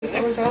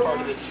so part long.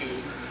 of the two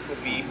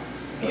would be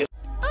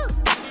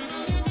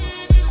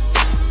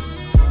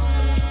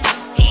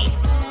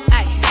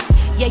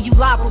Yeah, you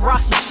live with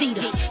Ross and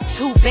Sheeta,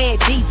 two bad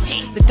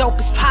divas. The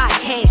dopest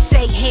podcast,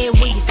 say hand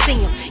when you see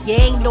them. You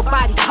ain't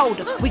nobody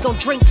colder, we gon'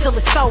 drink till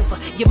it's over.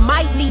 You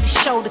might need a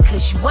shoulder,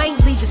 cause you ain't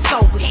leaving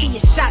sober. See a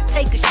shot,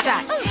 take a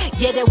shot,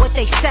 yeah, that's what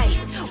they say.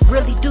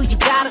 Really do you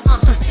gotta,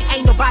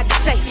 ain't nobody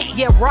safe.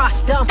 Yeah,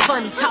 Ross dumb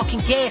funny, talking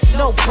gas,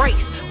 no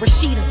brakes.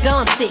 Rashida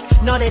dumb thick,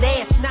 know that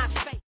ass not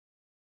fake.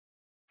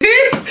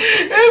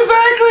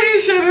 Exactly, you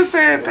should have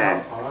said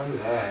that.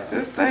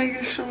 This thing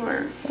is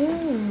short.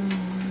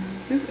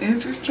 It's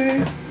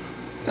interesting.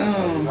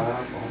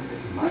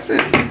 What's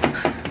it?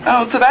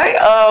 Today,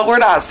 we're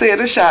not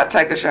saying a shot,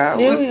 take a shot.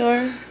 Yeah, we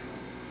are. You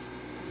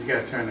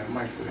gotta turn that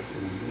mic so they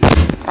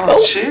can.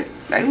 Oh shit!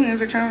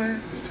 Aliens are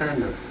coming. Just turn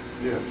the.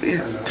 Yes.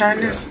 Yes. Turn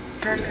this.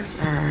 Turn this.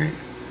 All right.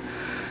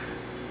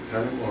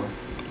 Turn it more.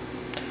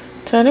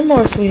 Turn it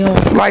more,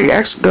 sweetheart. Like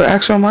the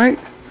actual mic.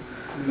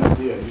 No,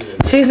 yeah.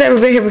 She's never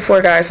been here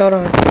before, guys. Hold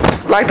on.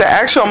 Like the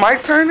actual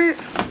mic. Turn it.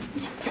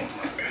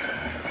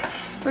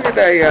 Look at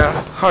that, y'all.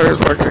 How it's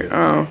working.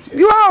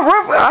 You all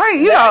rough.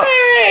 You all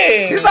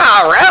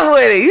rough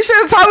with it. You should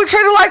have told me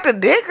treat it like the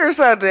dick or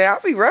something. I'll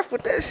be rough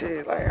with that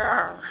shit. Like,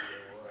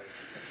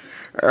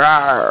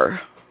 rawr.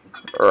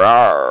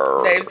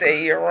 Dave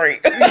said you're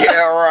right.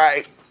 Yeah,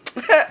 right.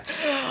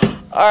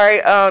 All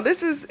right.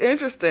 This is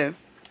interesting.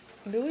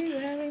 Do we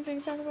have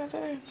anything to talk about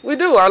today? We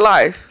do our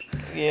life.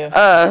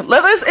 Yeah.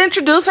 Let us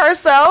introduce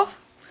ourselves.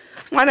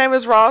 My name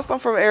is Ross. I'm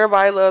from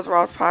Everybody Loves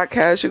Ross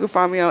Podcast. You can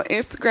find me on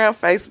Instagram,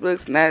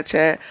 Facebook,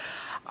 Snapchat,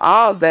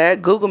 all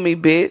that. Google me,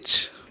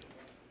 bitch.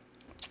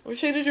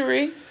 Rashida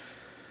Jaree.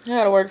 I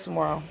gotta work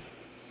tomorrow.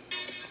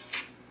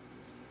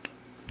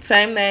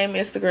 Same name,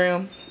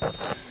 Instagram.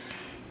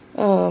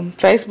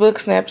 Facebook,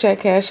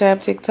 Snapchat, Cash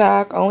App,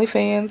 TikTok,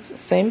 OnlyFans.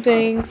 Same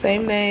thing,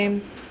 same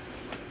name.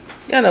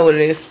 Y'all know what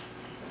it is.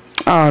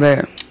 All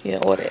that. Yeah,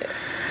 all that.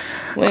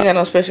 We ain't got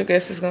no special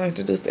guests that's gonna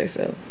introduce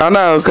themselves. I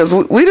know, because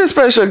we the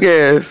special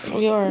guests.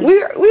 We are.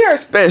 We are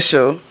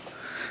special.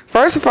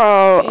 First of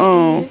all,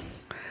 I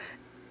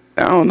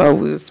don't know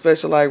if we was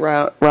special like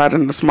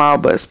riding the small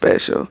bus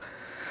special.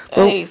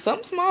 But Hey,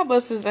 some small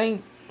buses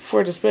ain't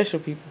for the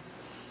special people.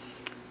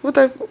 what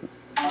they?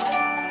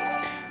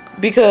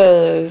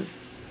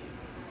 Because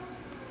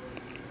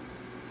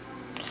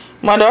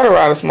my daughter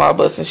rides a small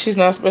bus and she's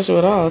not special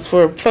at all. It's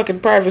for a fucking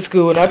private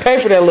school and I pay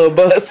for that little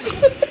bus.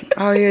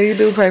 Oh yeah, you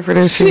do pay for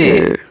that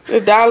shit. So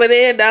 $1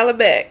 there, $1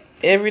 back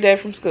every day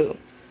from school.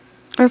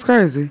 That's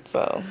crazy.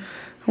 So,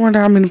 I wonder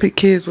how many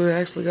kids would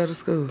actually go to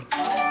school.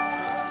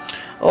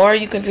 or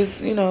you can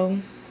just,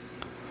 do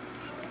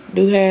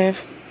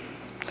half.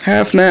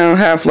 Half now,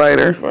 half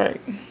later. Right.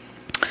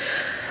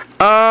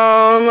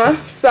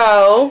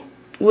 So,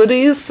 what do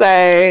you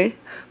say?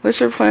 What's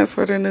your plans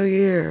for the new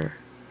year?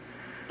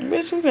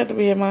 Bitch, we got to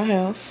be at my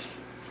house.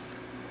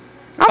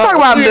 I'm talking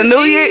about the new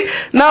year.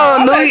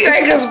 No, New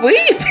Year. Because we.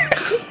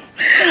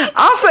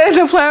 I'm saying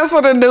the plans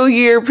for the new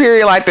year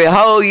period, like the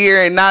whole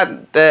year and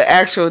not the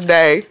actual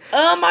day.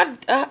 I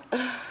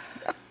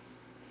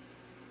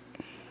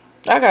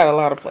got a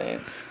lot of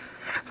plans.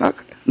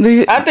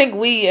 I think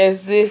we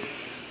as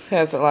this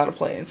has a lot of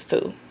plans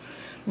too.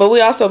 But we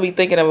also be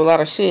thinking of a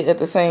lot of shit at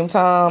the same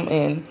time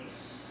and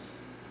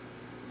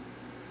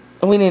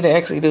we need to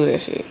actually do that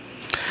shit.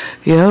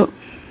 Yep.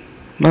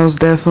 Most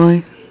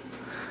definitely.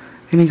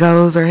 Any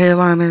goals or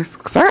headliners?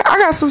 Cause I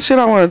got some shit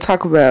I want to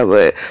talk about,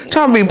 but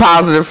trying to be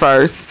positive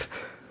first.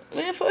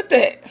 Man, fuck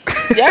that.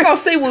 Y'all gonna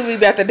see what we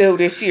about to do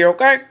this year,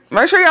 okay?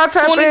 Make sure y'all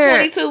tap in.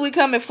 2022, we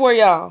coming for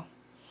y'all.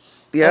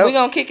 Yeah. We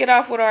gonna kick it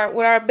off with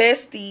our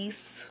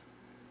besties.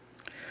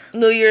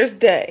 New Year's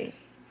Day.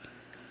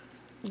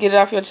 Get it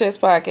off your chest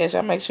podcast.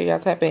 Y'all make sure y'all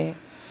tap in.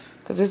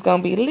 Cause it's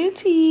gonna be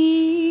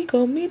litty,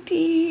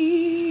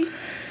 committee.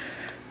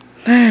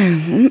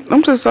 Dang,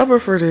 I'm too sober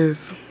for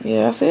this.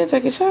 Yeah, I said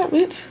take a shot,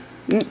 bitch.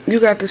 You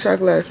got the shot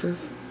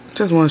glasses.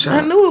 Just one shot.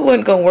 I knew it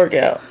wasn't gonna work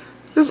out.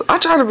 I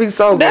try to be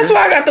sober. That's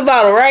why I got the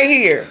bottle right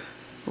here.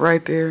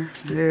 Right there.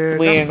 Yeah.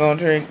 We ain't gonna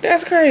drink.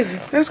 That's crazy.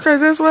 That's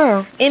crazy as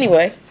well.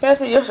 Anyway, pass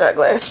me your shot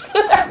glass.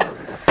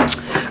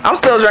 I'm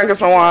still drinking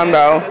some wine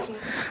though.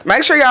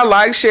 Make sure y'all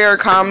like, share,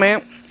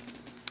 comment.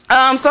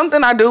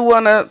 Something I do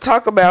want to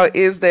talk about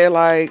is that,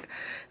 like,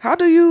 how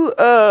do you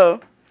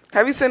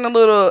have you seen the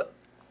little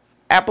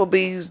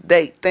Applebee's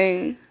date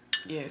thing?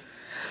 Yes.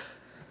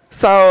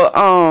 So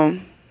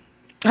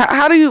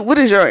how do you? What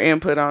is your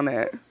input on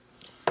that?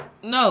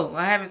 No,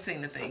 I haven't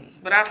seen the thing,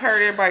 but I've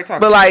heard everybody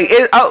talk. But like,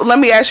 let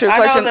me ask you a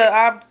question.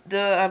 I know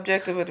the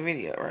objective of the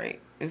video,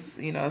 right? Is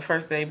the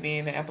first day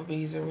being the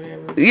Applebee's or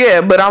whatever. Yeah,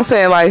 but I'm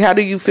saying, like, how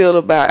do you feel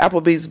about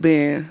Applebee's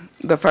being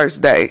the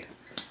first date?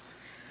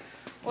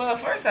 Well,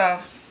 first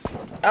off,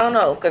 I don't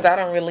know because I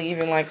don't really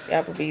even like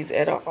Applebee's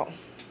at all.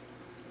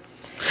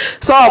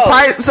 So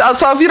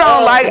if you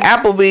don't like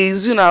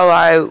Applebee's,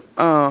 like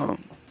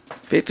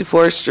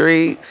 54th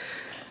Street.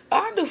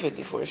 I do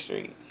 54th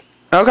Street.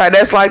 Okay,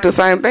 that's like the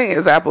same thing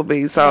as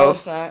Applebee's. So no,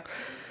 it's not.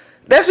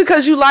 That's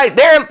because you like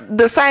they're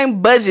the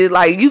same budget.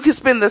 Like you can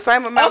spend the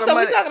same amount of So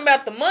money. we talking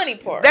about the money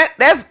part.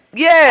 That's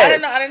yeah. I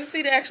didn't know. I didn't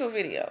see the actual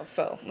video.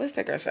 So let's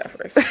take our shot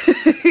first,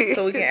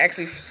 so we can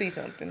actually see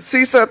something.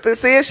 See something.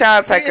 See a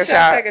shot. Take a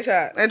shot. Take a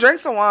shot. And drink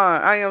some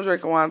wine. I am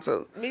drinking wine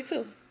too. Me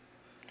too.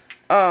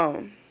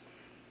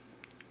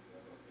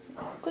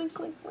 Clink,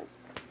 clink, clink.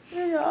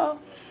 Here y'all.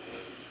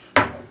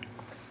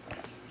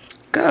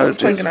 God,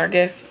 Clinking our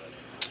guests.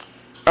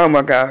 Oh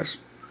my gosh.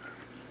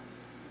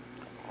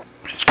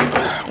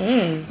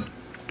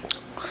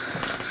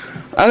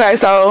 Okay,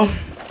 so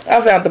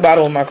I found the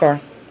bottle in my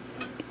car.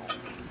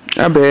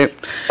 I bet.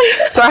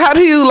 So how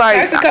do you like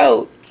That's the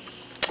code.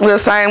 the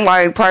same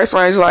like price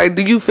range? Like,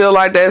 do you feel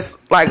like that's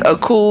like a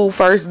cool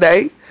first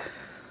date?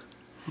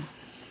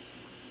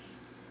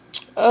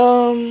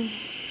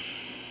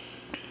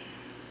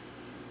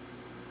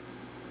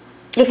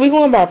 If we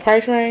going by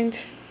price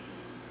range,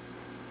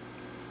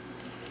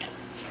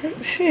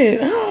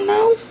 shit, I don't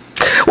know.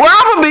 Well,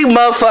 I'm gonna be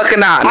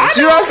motherfucking honest.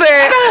 You know what I'm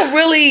saying? I don't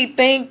really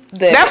think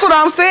that. That's what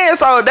I'm saying.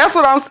 So that's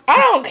what I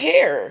don't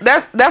care.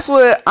 That's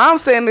what I'm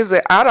saying is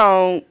that I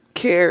don't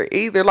care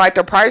either. Like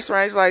the price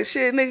range, like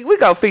shit, nigga, we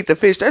go feed the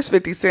fish. That's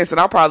 50 cents, and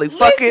I'll probably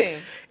fucking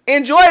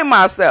enjoy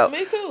myself.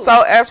 Me too.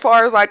 So as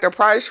far as like the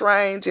price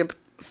range and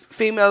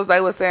females, they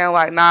were saying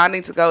like, nah, I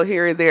need to go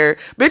here and there.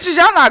 Bitches,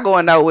 y'all not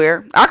going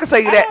nowhere. I can tell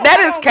you that. That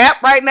is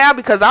cap right now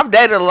because I've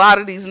dated a lot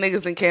of these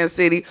niggas in Kansas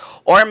City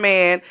or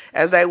men,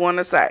 as they want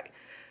to say.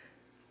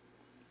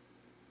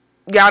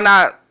 Y'all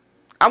not.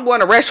 I'm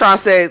going to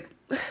restaurants. Said,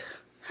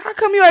 how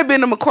come you ain't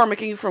been to McCormick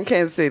and you from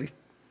Kansas City?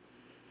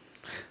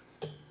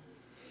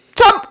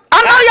 So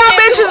I know y'all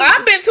bitches.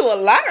 I've been to a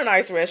lot of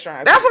nice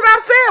restaurants. That's what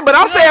I'm saying. But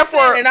I'm saying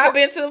and I've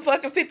been to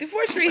fucking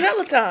 54th Street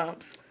hella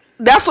times.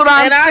 That's what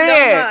I'm saying.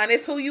 I don't mind.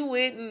 It's who you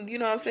with, and you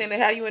know what I'm saying,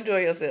 and how you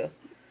enjoy yourself.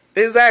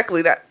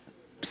 Exactly. That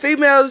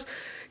females,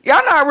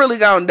 y'all not really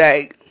gonna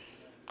date.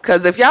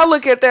 Cause if y'all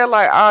look at that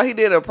like, oh, he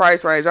did a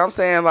price range. I'm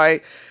saying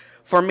like,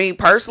 for me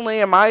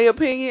personally, in my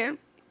opinion,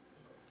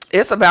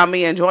 it's about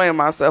me enjoying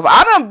myself.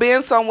 I done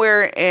been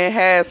somewhere and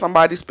had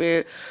somebody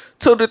spend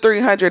 $200 to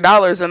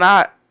 $300, and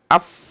I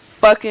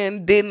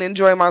fucking didn't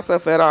enjoy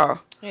myself at all.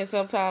 And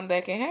sometimes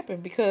that can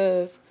happen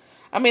because,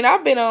 I mean,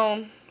 I've been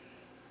on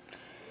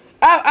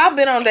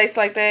dates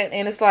like that,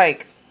 and it's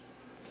like,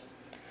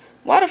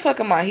 why the fuck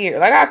am I here?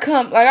 Like I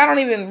don't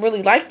even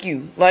really like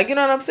you. Like, you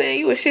know what I'm saying?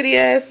 You a shitty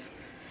ass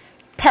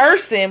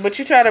person, but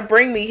you try to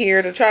bring me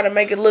here to try to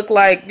make it look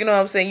like, you know what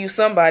I'm saying, you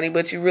somebody,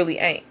 but you really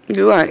ain't.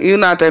 You ain't. You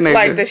not that nigga.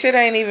 Like the shit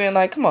ain't even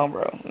like, come on,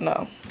 bro.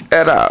 No.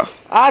 At all.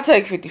 I'll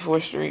take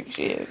 54th Street.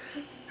 Shit.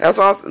 That's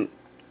awesome.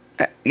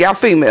 Y'all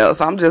females,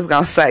 I'm just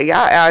gonna say, y'all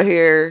out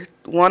here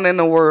one in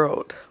the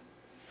world.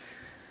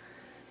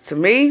 To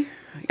me,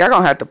 y'all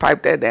gonna have to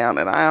pipe that down,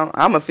 and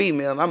I'm a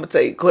female, and I'm gonna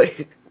tell you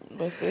quick.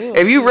 But still,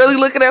 if you really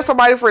looking at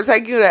somebody for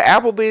taking you to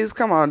Applebee's,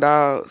 come on,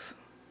 dogs.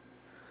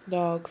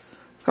 Dogs.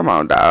 Come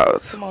on,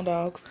 dogs. Come on,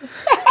 dogs.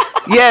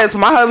 Yes,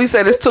 my hubby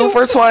said it's 2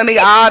 for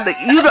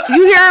 $20.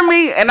 You hear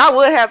me? And I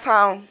would have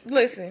time.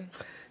 Listen.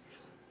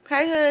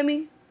 Hey,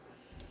 honey.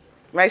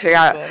 Make sure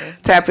y'all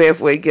tap in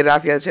before you get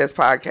off your chest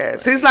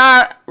podcast. He's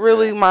not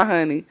really my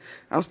honey.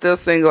 I'm still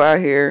single out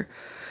here.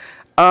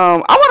 I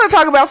want to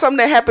talk about something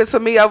that happened to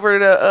me over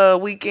the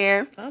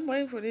weekend. I'm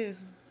waiting for this.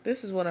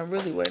 This is what I'm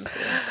really waiting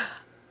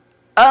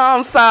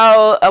for.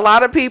 So a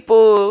lot of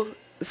people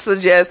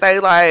suggest they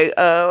like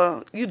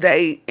you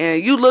date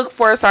and you look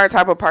for a certain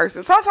type of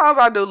person. Sometimes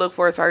I do look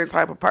for a certain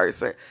type of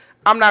person.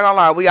 I'm not gonna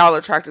lie, we all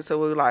attracted to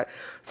what we like.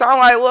 So I'm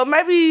like, well,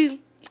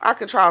 maybe I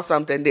could try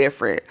something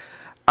different.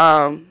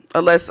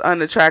 A less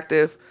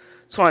unattractive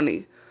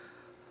 20.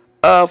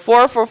 4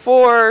 for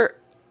 4.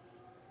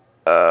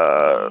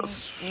 No,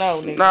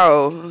 nigga.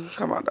 No,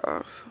 come on,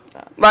 dogs.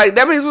 No. Like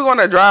that means we're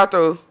gonna drive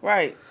through.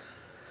 Right.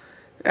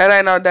 That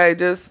ain't no day.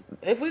 Just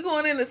if we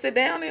going in to sit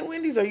down at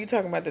Wendy's, or are you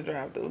talking about the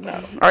drive through?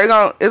 No. Are you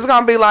gonna? It's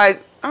gonna be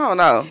like, I don't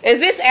know. Is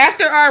this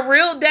after our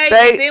real date?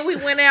 And then we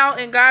went out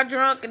and got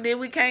drunk, and then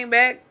we came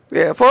back.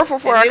 Yeah, 4 for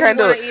 4. I can't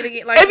do it. If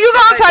you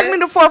gonna take me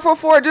to 4 for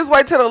 4, just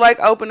wait till the lake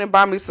open and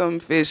buy me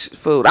some fish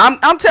food.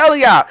 I'm telling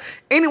y'all.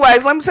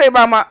 Anyways, let me tell you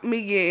about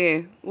me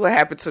getting what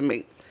happened to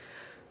me.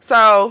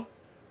 So,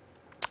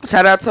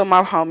 shout out to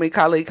my homie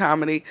Khalid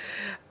Comedy.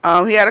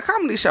 He had a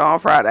comedy show on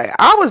Friday.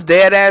 I was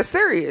dead ass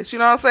serious. You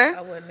know what I'm saying?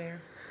 I wasn't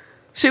there.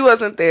 She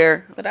wasn't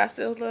there. But I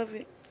still love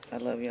it. I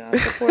love y'all.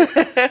 Support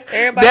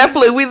everybody.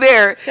 Definitely, we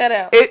there. Shout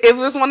out. If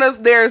it's one of us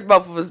there, it's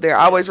both of us there.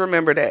 Always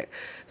remember that.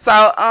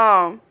 So,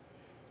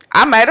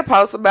 I made a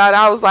post about it.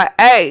 I was like,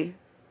 hey,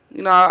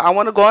 you know, I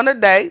want to go on a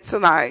date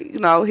tonight, you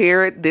know,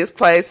 here at this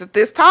place at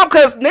this time.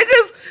 Because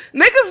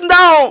niggas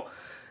don't,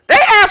 they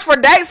ask for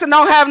dates and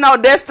don't have no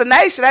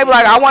destination. They be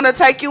like, I want to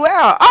take you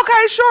out.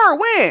 Okay, sure.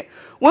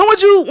 When would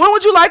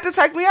you like to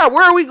take me out?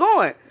 Where are we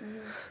going? Mm-hmm.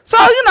 So,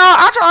 you know,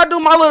 I try to do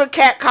my little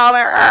cat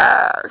calling.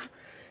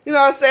 You know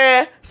what I'm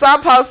saying? So I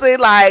posted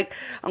like,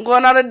 I'm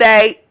going on a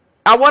date.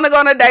 I want to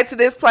go on a date to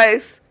this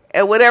place.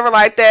 And whatever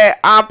like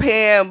that, I'm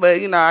paying, but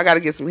you know, I gotta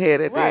get some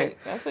head at that. Right.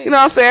 You know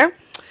what I'm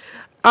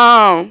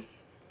saying?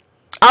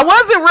 I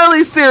wasn't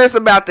really serious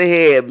about the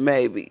head,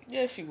 maybe.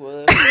 Yes, she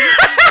was.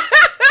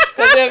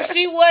 Because if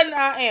she wasn't,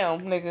 I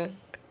am, nigga.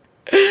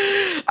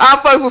 I'll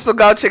fuck with some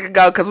Go Chicken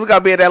Go because we're going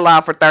to be in that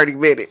line for 30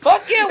 minutes.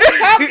 Fuck yeah, we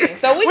talking.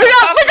 So we gonna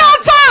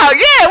talk.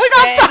 Yeah, we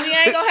gonna talk. We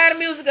ain't gonna have the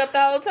music up the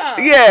whole time.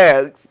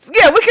 Yeah,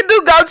 we can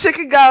do Go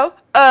Chicken Go.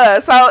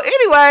 So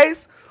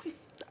anyways,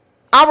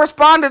 I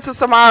responded to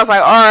somebody. I was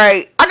like, all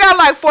right, I got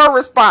like 4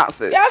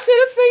 responses. Y'all should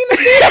have seen the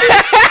pictures.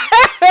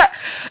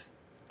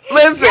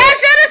 Listen, Y'all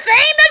should have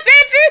seen the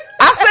pictures.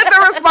 I sent the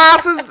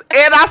responses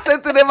and I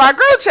sent it in my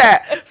group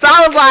chat. So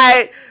I was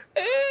like,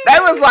 they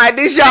was like,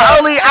 "This your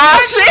only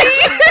option."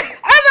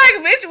 I was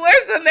like, "Bitch,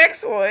 where's the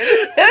next one?"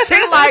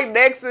 She like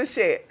next and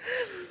shit.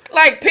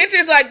 Like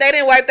pictures, like they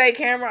didn't wipe their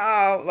camera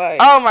off. Like,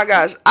 oh my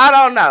gosh, I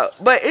don't know.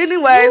 But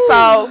anyway,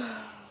 so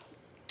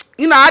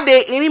you know, I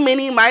did any,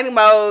 mini, mighty,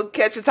 mo,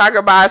 catch a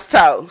tiger by his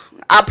toe.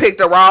 I picked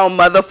the wrong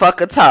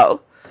motherfucker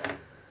toe.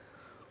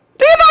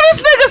 Do you know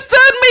this nigga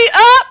stood me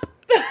up?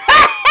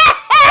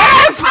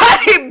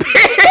 Funny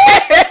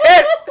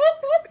bitch.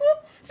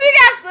 She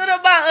got stood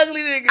up by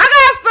ugly nigga. I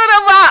got stood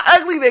up by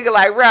ugly nigga,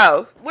 like,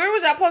 bro. Where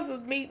was y'all supposed to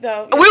meet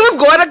though? We was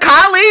going to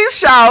Kylie's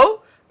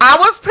show. I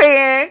was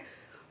paying,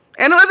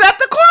 and it was at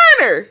the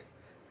corner.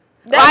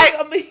 That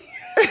was me.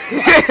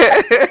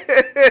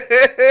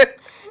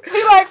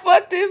 He like,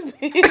 fuck this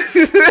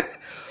bitch.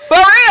 For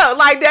real,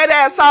 like that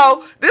ass.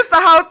 So this the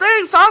whole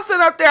thing. So I'm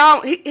sitting up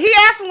there. He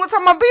asked me what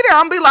time I'll be there.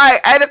 I'm be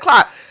like 8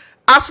 o'clock.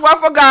 I swear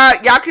for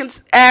God, y'all can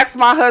ask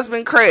my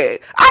husband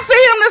Craig. I see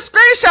him the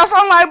screenshots.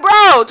 I'm like,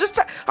 bro, just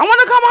I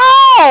want to come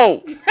home.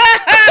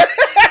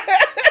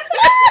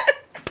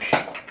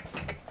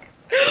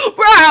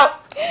 Bro,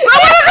 I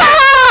want to come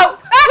home.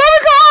 Let me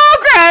come home,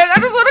 Craig. I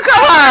just want to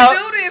come home.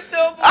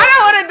 I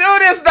don't want to do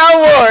this no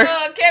more.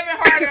 Kevin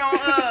Hart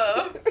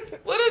on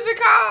what is it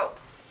called?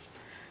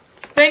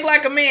 Think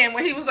Like a Man,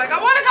 when he was like, I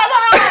want to come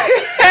home.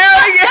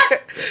 Hell yeah.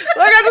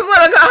 Like, I just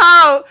want to go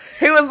home.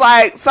 He was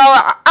like, so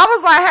I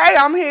was like, hey,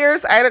 I'm here.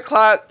 It's 8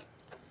 o'clock.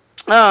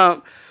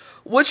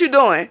 What you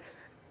doing?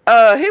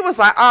 He was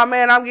like, oh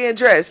man, I'm getting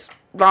dressed.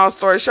 Long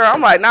story short, I'm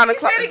like, 9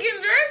 o'clock. He said he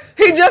getting dressed?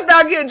 He just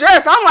now getting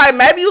dressed. I'm like,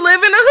 maybe you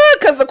live in the hood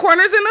because the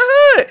corner's in the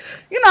hood.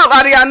 You know, a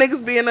lot of y'all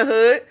niggas be in the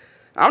hood.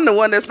 I'm the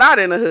one that's not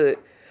in the hood.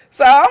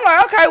 So I'm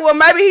like, okay, well,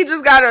 maybe he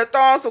just got to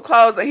throw on some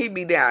clothes and he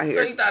be down here.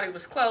 So you thought he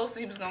was close,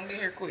 he was going to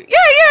get here quick.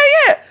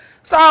 Yeah.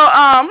 So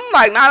I'm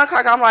like 9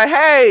 o'clock. I'm like,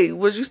 hey,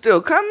 was you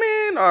still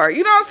coming? Or,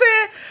 you know what I'm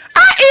saying?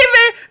 I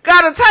even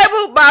got a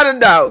table by the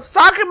door so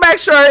I can make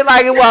sure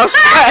like it won't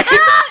straight.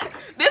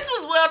 This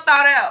was well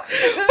thought out.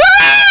 But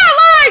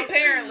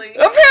yeah, like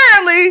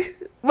apparently.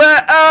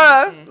 But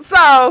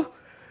so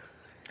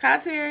hi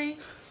Terry.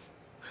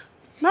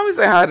 Let me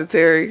say hi to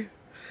Terry.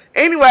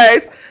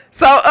 Anyways,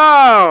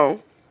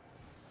 so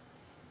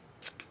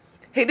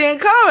he didn't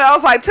come. I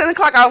was like 10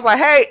 o'clock. I was like,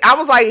 hey,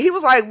 he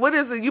was like, what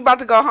is it? You about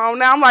to go home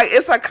now? I'm like,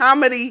 it's a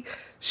comedy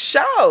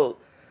show.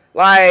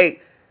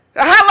 Like,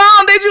 how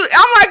long did you?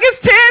 I'm like, it's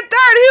 10:30.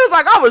 He was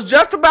like, I was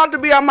just about to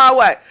be on my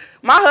way.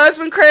 My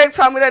husband Craig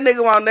told me that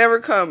nigga won't never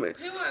coming.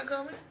 He wasn't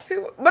coming.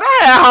 But I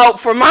had hope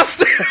for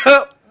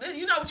myself.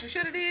 You know what you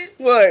should have did?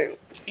 What?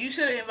 You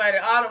should have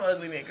invited all them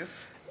ugly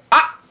niggas.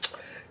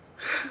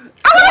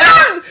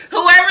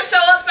 Whoever show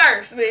up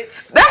first,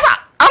 bitch.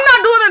 I'm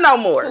not doing it no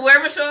more.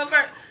 Whoever show up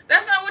first.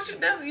 That's not what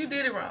you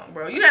did it wrong,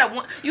 bro. You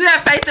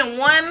have faith in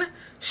one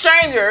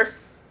stranger.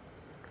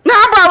 No,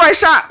 I brought Ray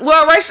Sean.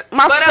 Well, my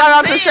shout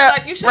out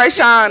to Ray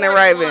Sean and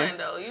Raven.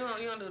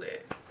 You don't do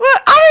that. Well,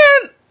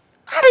 I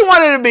didn't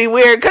want it to be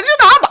weird because you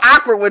know I'm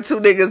awkward with 2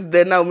 niggas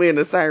that know me in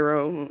the same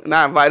room and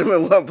I invite them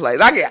in one place.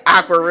 I get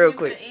awkward real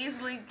quick. You can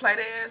easily play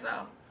their ass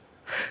off.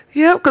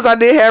 Yep, because I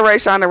did have Ray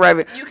Sean and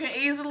Raven. You can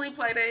easily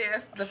play their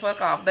ass the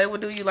fuck off. They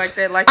would do you like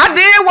that. I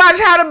did watch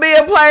How to Be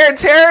a Player,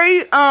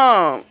 Terry.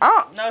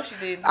 No, she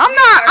didn't.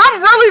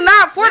 I'm really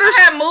not for the.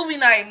 Have movie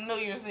night New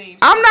Year's Eve.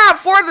 I'm not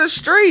for the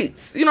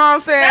streets. You know what I'm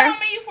saying? That don't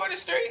mean you for the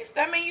streets.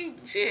 That mean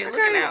you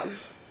looking out.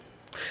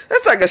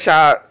 Let's take a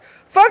shot.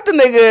 Fuck the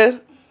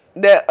nigga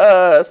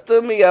that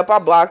stood me up. I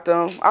blocked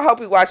him. I hope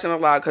he watching a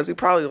lot because he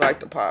probably liked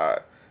the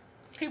pod.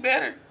 He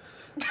better.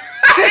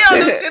 He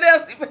don't do shit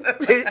else. He better.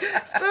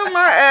 Stood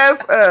my ass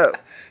up.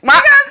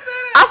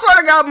 I swear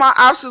to God, my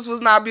options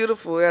was not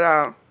beautiful at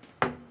all.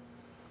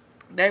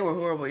 They were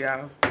horrible,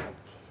 y'all.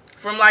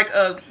 From like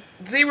a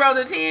 0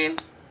 to 10,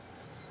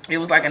 it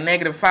was like a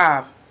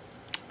 -5.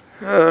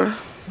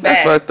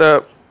 That's fucked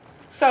up.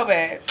 So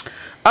bad.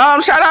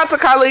 Shout out to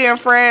Kylie and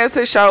Friends.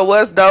 His show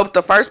was dope.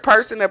 The first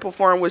person that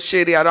performed was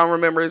shitty. I don't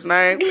remember his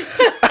name.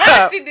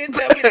 She did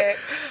tell me that.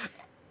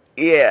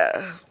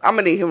 Yeah, I'm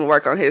gonna need him to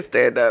work on his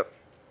stand up.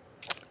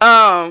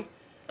 I'm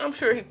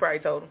sure he probably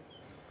told him.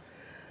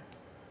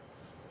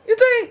 You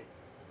think?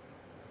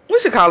 We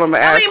should call him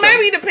and ask him.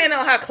 Maybe depending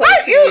on how close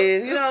he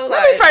is. You know,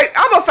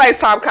 I'm gonna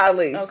FaceTime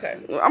Kylie. Okay.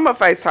 I'm gonna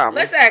FaceTime him.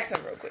 Let's ask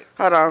him real quick.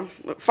 Hold on.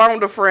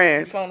 Phone a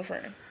friend. Phone a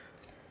friend.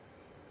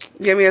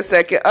 Give me a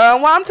second.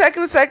 While I'm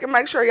taking a second,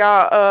 make sure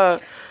y'all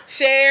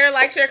share,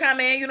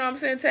 comment. You know what I'm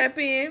saying? Tap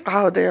in.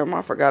 Oh damn!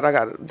 I forgot. I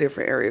got a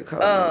different area code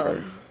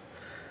number.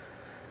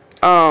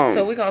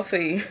 So we gonna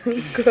see,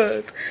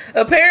 because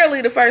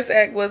apparently the first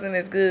act wasn't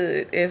as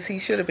good as he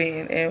should have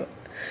been, and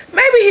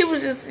maybe he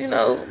was just,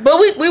 But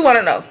we want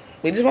to know.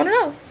 We just want to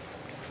know.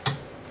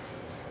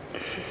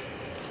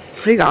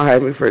 He gonna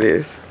hate me for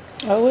this.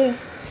 Oh well.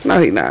 No,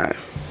 he not.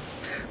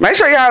 Make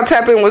sure y'all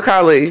tap in with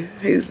Khalid.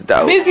 He's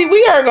dope. Busy.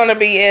 We are gonna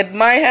be at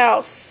my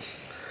house.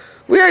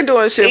 We ain't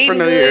doing shit Eating for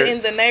New good Year's.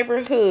 in the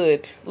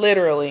neighborhood,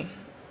 literally,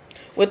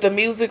 with the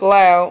music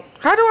loud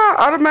How do I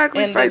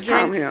automatically and the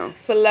FaceTime drinks him?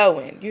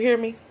 flowing. You hear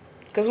me?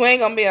 Because we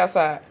ain't gonna be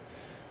outside.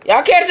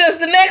 Y'all catch us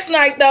the next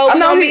night though. I We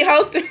know gonna he- be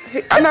hosting.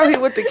 I know he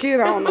with the kid.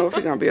 I don't know if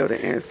he gonna be able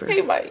to answer.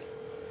 He might.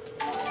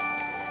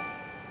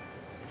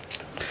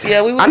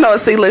 Yeah, we. I know a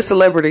C-list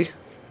celebrity.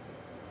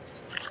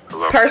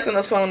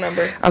 Personal phone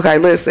number. Okay,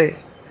 listen.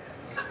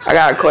 I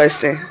got a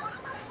question.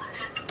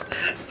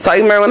 So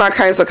you remember when I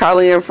came to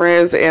Khalid and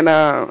Friends, and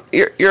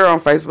you're on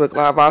Facebook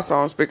Live, also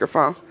on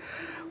speakerphone.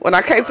 When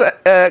I came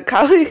to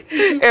Khalid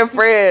and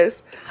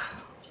Friends,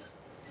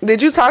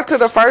 did you talk to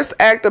the first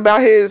act about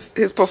his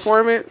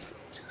performance?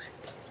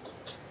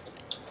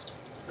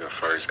 The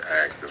first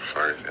act.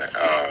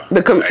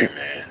 Hey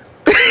man,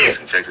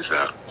 listen, check this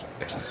out.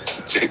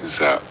 Check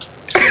this out.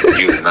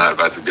 You was not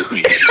about to do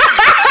it.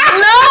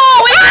 No,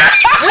 we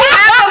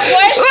have a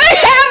question. We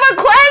have a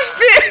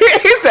question.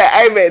 He said,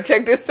 "Hey man,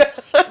 check this out."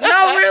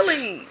 No,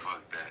 really.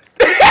 Fuck that.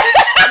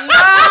 No.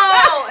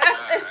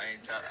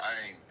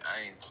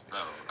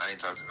 I ain't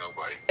talking to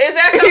nobody. Is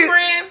that your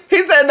friend?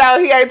 He said, "No,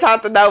 he ain't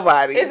talked to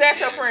nobody." Is that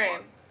your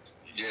friend?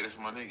 Yeah, that's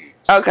my nigga.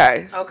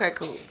 Okay, Okay,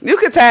 cool. you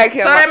can tag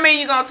him. So that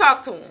means you gonna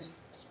talk to him.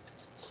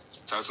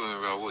 Talk to him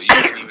about what? You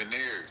weren't even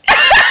there.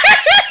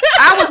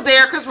 I was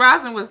there because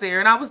Rosin was there,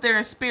 and I was there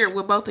in spirit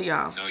with both of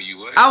y'all. No, you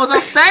wasn't. I was on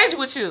stage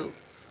with you.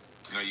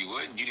 No, you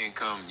wasn't. You didn't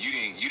come.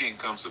 You didn't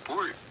come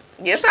support.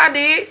 Yes, I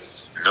did.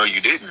 No,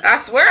 you didn't. I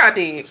swear I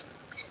did.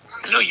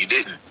 No, you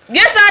didn't.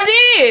 Yes, I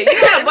did.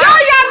 You got a No,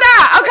 box. y'all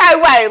not. Okay,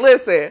 wait,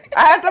 listen.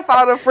 I had to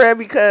phone a friend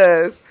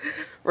because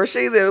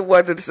Rashida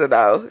wanted to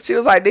know. She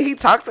was like, did he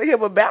talk to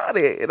him about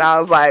it? And I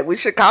was like, we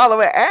should call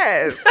him and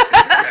ask. Get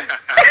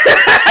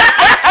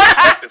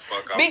the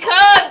fuck off.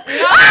 Because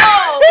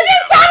no. He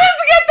just told us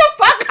to get the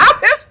fuck out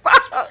his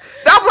phone.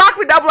 Don't block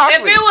me, don't block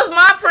If me. it was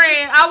my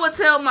friend, I would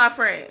tell my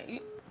friend.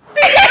 He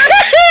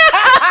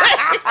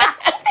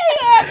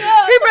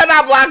better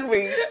not block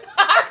me.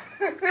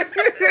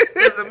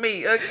 Because of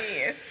me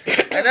again.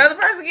 Another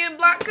person getting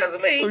blocked because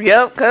of me.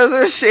 Yep, cause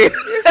of shit.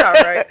 It's all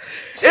right.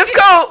 It's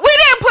cool. We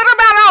didn't put him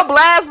out on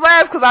blast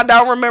because I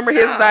don't remember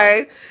his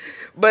name.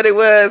 But it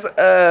was,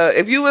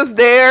 if you was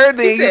there,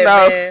 then He said,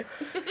 man.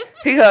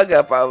 he hung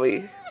up on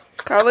me.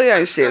 Khalid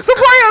ain't shit.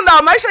 Support him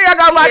though. Make sure y'all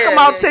go like him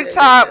on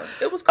TikTok. Yeah.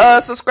 It was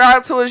cool.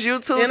 Subscribe to his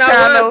YouTube And I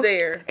channel. was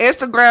there.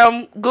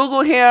 Instagram.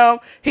 Google him.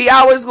 He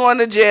always going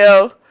to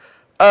jail.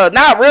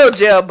 Not real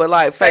jail, but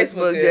like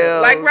Facebook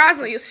jail. Like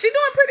Rosalind, she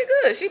doing pretty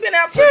good. She been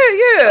out for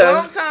Yeah. a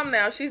long time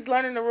now. She's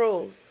learning the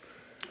rules.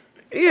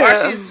 Yeah.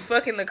 Or she's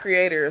fucking the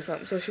creator or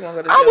something, so she won't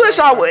go to jail. I wish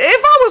no I more. would.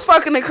 If I was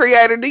fucking the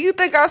creator, do you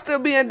think I'd still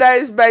be in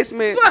Dave's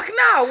basement? Fuck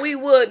no, we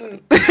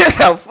wouldn't.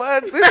 The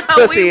fuck? This No,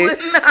 pussy. we would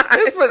not.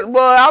 This pussy. Boy,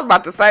 I was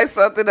about to say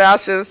something that I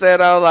should have said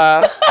on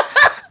live.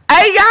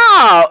 Hey,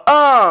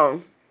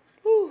 y'all.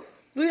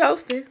 We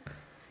hosting.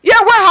 Yeah,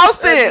 we're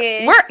hosting.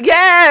 Again.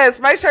 Yes.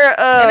 Make sure.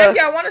 And if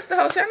y'all want us to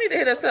host, y'all need to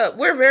hit us up.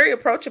 We're very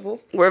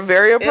approachable. We're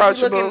very It's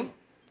approachable. looking-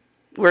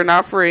 We're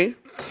not free.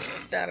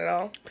 Not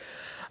at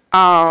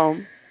all.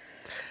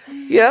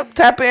 Yep,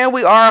 tap in.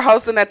 We are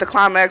hosting at the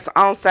Climax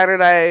on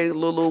Saturday.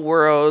 Lulu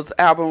World's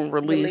album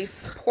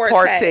release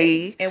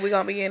party. And we're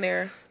going to be in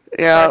there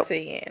Yeah,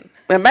 partying.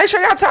 and make sure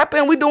y'all tap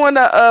in. We doing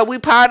the we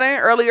potting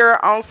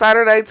earlier on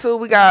Saturday too.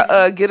 We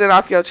got Get It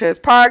Off Your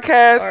Chest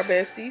podcast. Our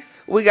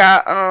besties. We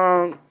got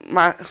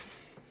my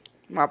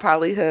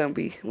poly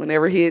hubby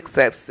whenever he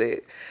accepts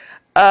it.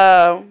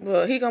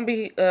 Well, he going to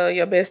be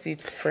your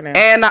bestie for now.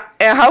 And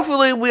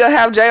hopefully we'll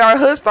have JR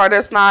Hoodstar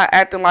that's not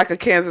acting like a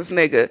Kansas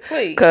nigga.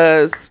 Please.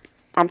 Cause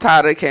I'm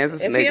tired of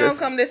Kansas If niggas. he don't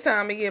come this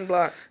time, he getting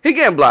blocked. He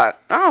getting blocked.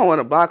 I don't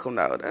want to block him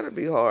though. That'd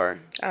be hard.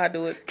 I'll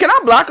do it. Can I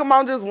block him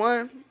on just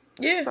one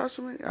Yeah.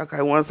 social media?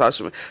 Okay, one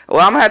social media.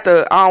 Well, I'm gonna have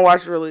to. I don't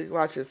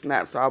watch his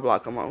snap, so I'll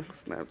block him on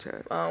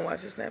Snapchat. I don't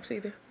watch his snaps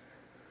either.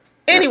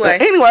 Anyway.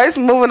 Anyways,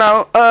 moving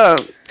on.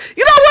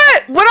 You know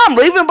what? What I'm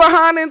leaving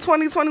behind in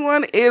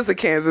 2021 is a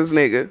Kansas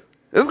nigga.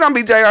 It's gonna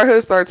be JR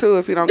Hoodstar too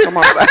if he don't come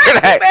on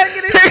Saturday. better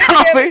get his He shit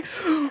gonna together. be.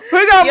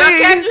 We gonna Y'all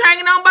catch be. you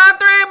hanging on by a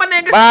thread, my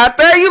nigga. Out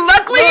there, you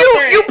luckily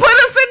Bullshit. you put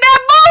us in that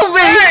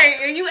movie. Hey,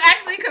 and you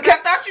actually, because I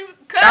thought you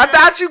cut I us.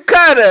 thought you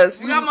cut us.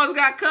 We almost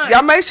got cut.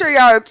 Y'all make sure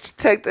y'all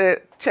check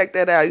that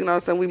out. You know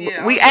what I'm saying?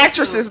 Yeah, We I'll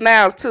actresses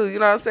now too. You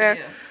know what I'm saying?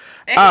 Yeah.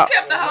 And he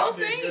kept the whole I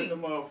did good, the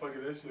scene. motherfucker.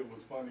 That shit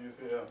was funny as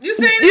hell. You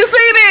seen it? You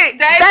seen it?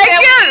 Dave Thank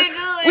said you.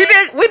 we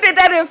did good. We did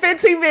that in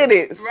 15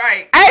 minutes.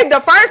 Right. Hey, the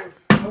first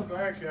I was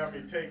gonna ask you how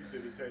many takes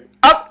did it take?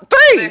 3.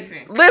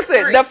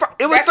 Listen, Three. it was That's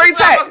 3 what almost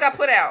takes. got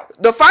put out.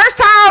 The first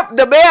time,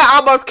 the man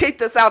almost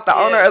kicked us out. The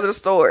Yeah. owner of the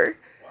store.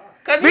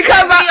 Because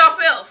Because you I-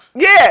 yourself.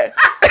 Yeah.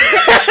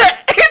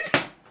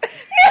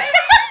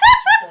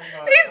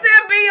 He said,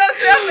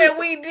 bet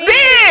we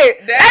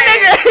did. That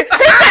nigga, he said,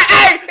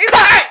 hey,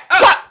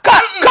 cut.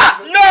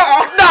 No.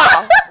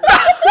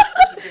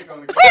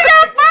 We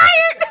got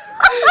fired.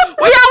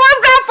 We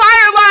almost got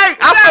fired. Like,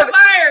 got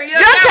fired. Your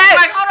cat.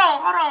 Like, hold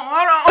on.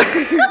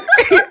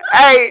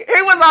 Hey,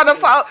 he was on the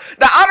phone.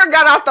 The owner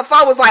got off the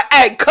phone, was like,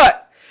 hey,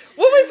 cut.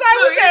 What we say? He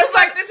was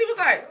like this. He was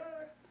like,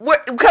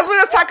 because we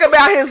was talking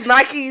about his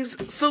Nike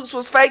suits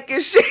was fake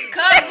and shit.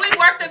 Cause we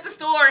worked at the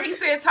store. He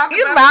said talk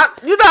about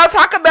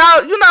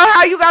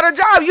how you got a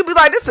job. You be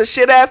like, this is a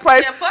shit ass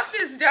place. Yeah, fuck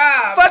this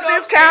job. Fuck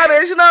this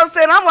counters. You know what I'm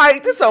saying? I'm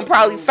like, this some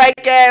probably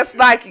fake ass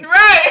Nike.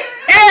 Right.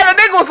 And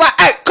the nigga was like,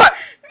 hey, cut.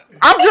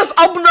 I'm just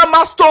opening up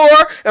my store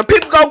and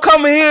people gonna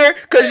come in here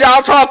because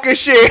y'all talking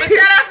shit. But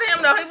shout out to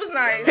him though. He was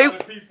nice.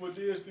 People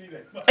did see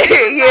that.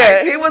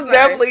 Yeah, he was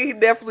definitely A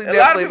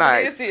lot of people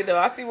nice. did see it though.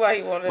 I see why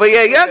he wanted. But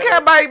yeah, Young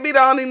Cat might be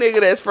the only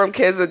nigga that's from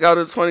Kansas go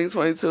to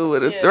 2022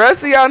 with us. Yeah. The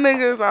rest of y'all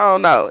niggas, I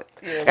don't know.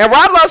 Yeah. And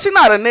Rob Lowe, she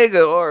not a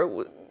nigga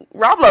or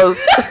Rob Lowe's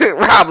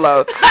Rob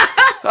Lowe.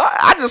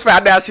 I just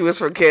found out she was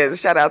from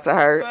Kansas. Shout out to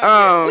her.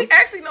 We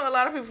actually know a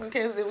lot of people from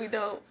Kansas that we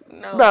don't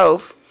know.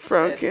 Both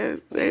from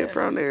Kansas. They ain't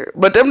from there.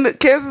 But them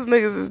Kansas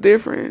niggas is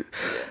different.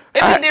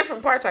 It's in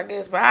different parts, I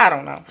guess, but I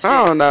don't know.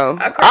 I don't know.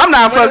 I'm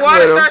not fucking with them. When the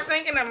water starts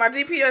thinking that my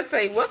GPS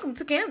say, welcome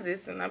to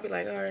Kansas, and I'll be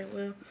like, all right,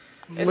 well,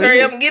 let's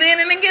hurry up and get in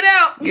and then get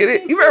out. Get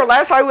it? You remember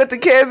last time we went to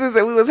Kansas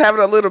and we was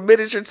having a little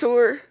miniature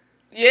tour?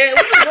 Yeah,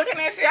 we was looking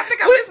at shit. I think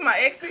I missed my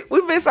exit.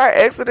 We missed our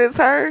exit this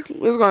turn.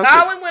 We was gonna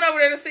we went over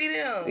there to see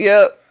them.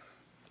 Yep.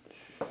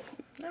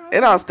 No.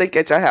 It don't stink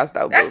at your house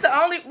though, boo. That's the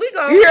only, we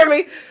go. You hear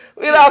me?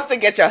 We don't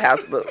stink at your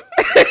house, boo.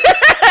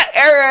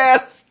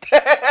 Arrest.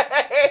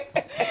 Terry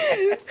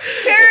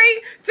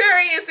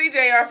and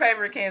CJ are our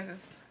favorite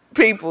Kansas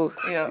people.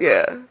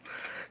 Yeah.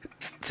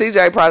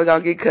 CJ probably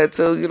gonna get cut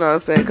too, you know what I'm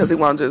saying? Because he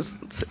won't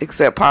just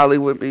accept Polly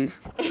with me.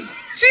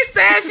 She's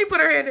sad. She put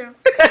her head down.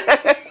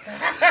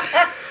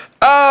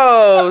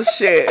 Oh,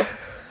 shit.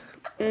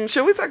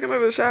 Should we take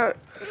another shot?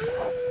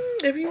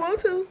 If you want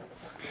to.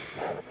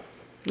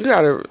 You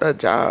got a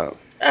job.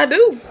 I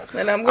do.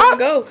 And I'm going to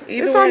go.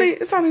 It's only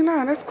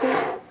 9. That's cool.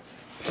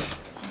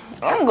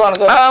 I'm going to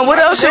go. What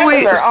else should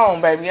we... Are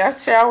on, baby. I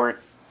showered.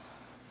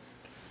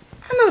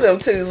 I know them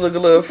titties look a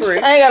little free.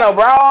 I ain't got no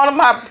bra on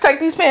them. I take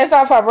these pants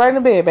off. I'm right in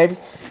the bed, baby.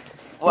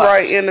 Watch.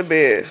 Right in the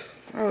bed.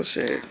 Oh,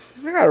 shit.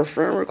 I got a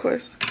friend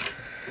request.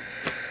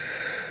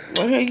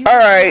 Well, all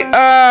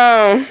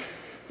right.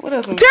 What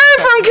else? Terry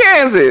from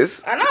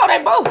Kansas. I know,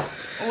 they both.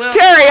 Well,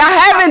 Terry,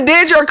 I haven't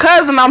did your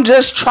cousin. I'm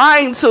just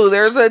trying to.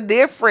 There's a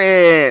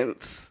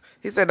difference.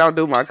 He said, don't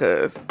do my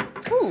cousin.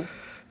 Who?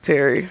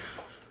 Terry.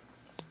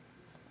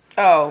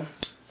 Oh.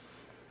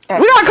 We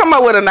gotta come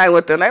up with a night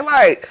with them. They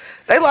like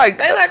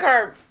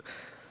her.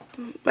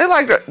 They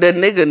like the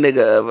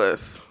nigga of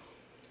us.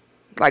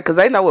 Like, cause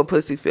they know what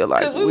pussy feel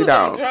like. Cause we was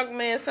on Drunk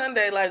Man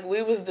Sunday, like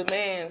we was the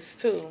mans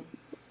too.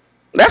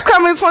 That's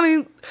coming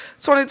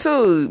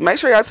 2022. Make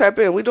sure y'all tap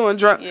in. We doing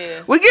drunk.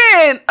 Yeah. We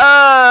getting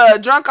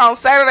drunk on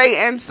Saturday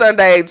and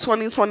Sunday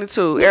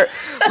 2022.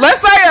 Let's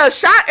say a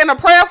shot and a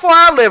prayer for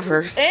our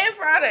livers. And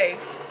Friday.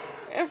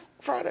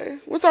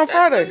 What's on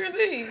Friday? New Year's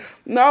Eve.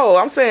 No,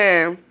 I'm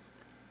saying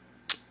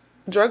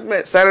drunk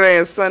man Saturday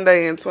and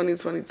Sunday in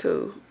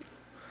 2022.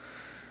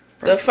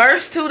 The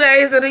first 2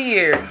 days of the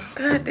year.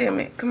 God damn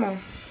it. Come on.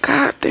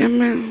 God damn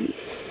it.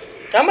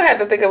 I'm gonna have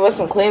to think of us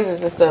some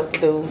cleanses and stuff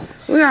to do.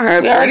 We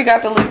already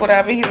got the liquid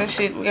IVs and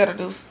shit. We gotta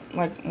do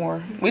like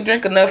more. We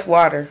drink enough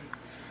water.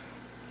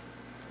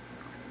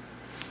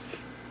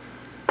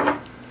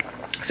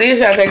 See,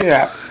 y'all take it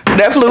out.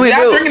 Definitely, we do.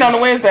 Y'all drinking on the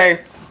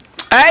Wednesday.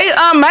 Hey,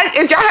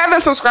 if y'all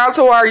haven't subscribed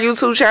to our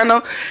YouTube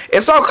channel,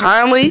 if so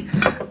kindly,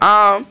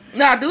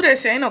 Nah, do that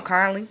shit. Ain't no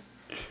kindly.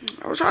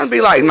 I'm trying to be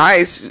like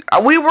nice.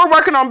 We're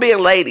working on being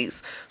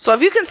ladies. So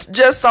if you can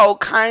just so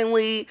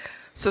kindly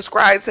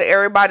subscribe to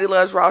Everybody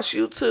Loves Ross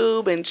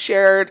YouTube and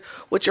share it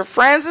with your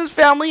friends and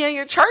family and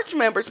your church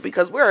members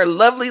because we're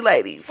lovely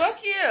ladies. Fuck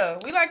yeah.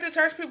 We like the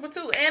church people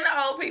too and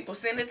the old people.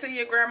 Send it to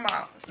your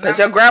grandma. Because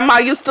your grandma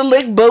used to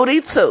lick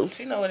booty too.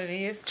 She know what it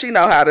is. She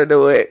know how to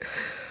do it.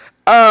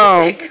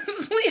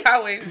 Because we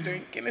always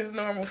drinking. It's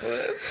normal for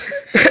us.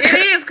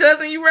 It is,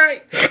 cousin. You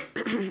right.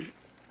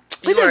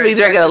 We just be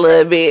drinking a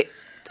little bit.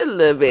 A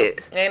little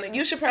bit. And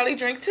you should probably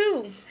drink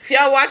too. If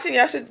y'all watching,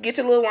 y'all should get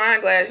your little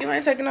wine glass. You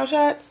ain't taking no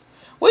shots?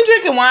 We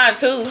drinking wine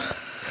too.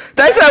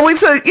 They said we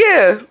took,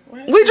 yeah.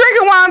 We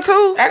drinking wine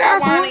too. I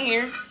got wine in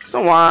here.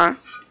 Some wine.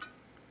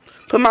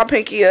 Put my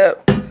pinky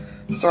up.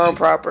 So I'm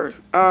proper.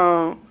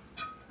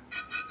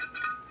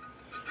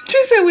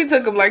 She said we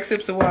took them like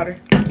sips of water.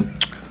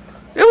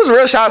 It was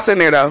real shots in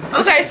there though.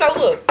 Okay,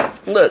 so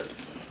look.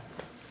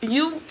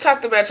 You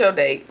talked about your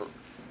date.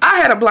 I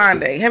had a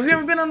blind date. Have you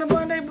ever been on a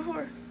blind date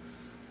before?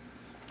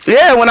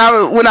 Yeah, when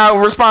I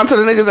respond to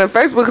the niggas on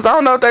Facebook, because I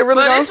don't know if they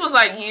really know. But this was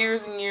like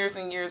years and years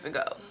and years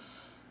ago.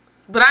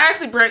 But I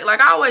actually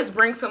I always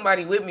bring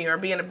somebody with me or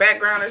be in the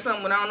background or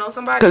something when I don't know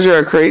somebody. Because you're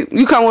a creep.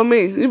 You come with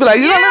me. You be like,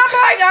 I'm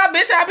like,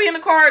 bitch, I'll be in the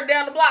car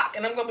down the block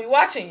and I'm going to be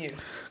watching you.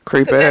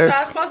 Creep ass. That's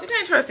how I'm supposed to. You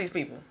can't trust these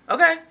people,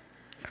 okay?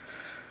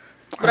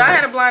 But I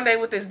had a blind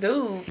date with this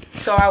dude.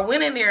 So I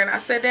went in there and I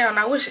sat down.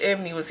 I wish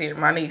Ebony was here,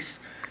 my niece.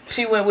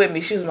 She went with me.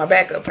 She was my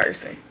backup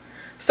person.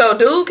 So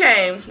dude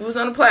came. He was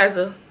on the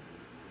plaza.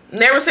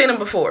 Never seen him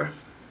before.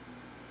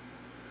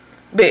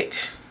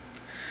 Bitch.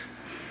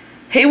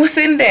 He was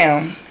sitting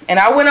down. And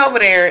I went over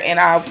there and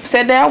I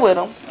sat down with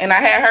him. And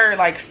I had her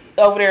like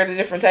over there at a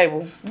different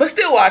table. But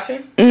still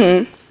watching.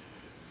 Mm-hmm.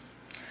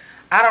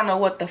 I don't know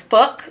what the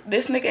fuck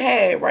this nigga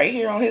had right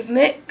here on his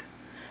neck.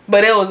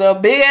 But it was a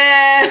big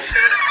ass.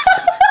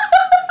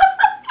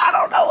 I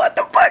don't know what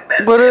the fuck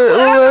that What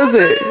was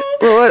it?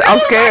 I'm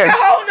scared. Like a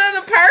whole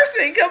nother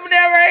person coming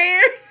down right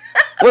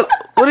here.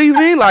 What do you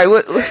mean? Like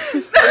what?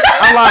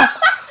 I'm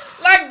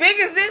like big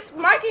as this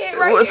mic head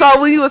right here.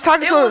 So when you was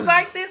talking to him, it was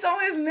like this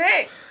on his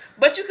neck.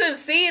 But you couldn't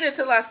see it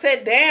until I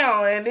sat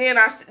down. And then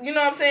you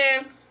know what I'm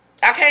saying?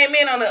 I came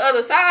in on the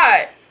other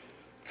side.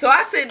 So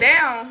I sit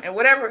down and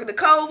whatever the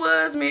code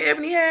was me and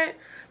Ebony had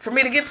for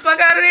me to get the fuck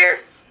out of there,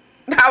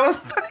 I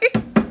was like,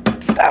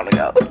 it's time to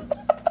go.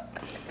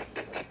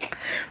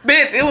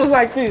 Bitch, it was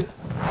like this.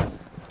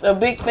 A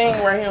big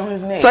thing right here on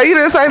his neck. So you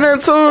didn't say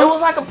nothing to him? It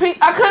was like a pink.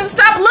 I couldn't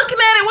stop looking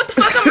at it. What the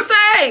fuck I'm gonna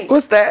say?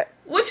 What's that?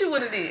 What you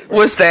would have did?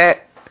 What's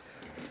that?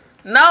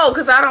 No,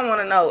 because I don't want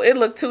to know. It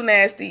looked too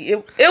nasty.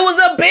 It was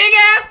a big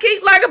ass key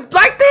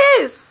like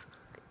this.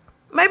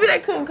 Maybe they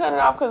couldn't cut it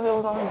off because it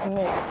was on his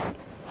neck.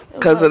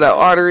 Because of the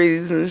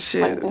arteries and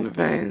shit in the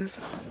veins.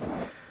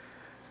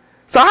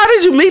 So how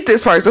did you meet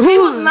this person? He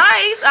was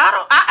nice.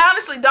 I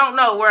honestly don't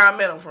know where I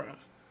met him from.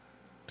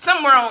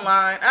 Somewhere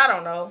online. I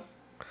don't know.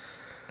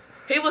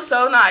 He was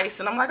so nice.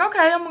 And I'm like,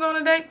 okay, I'm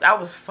going to date. I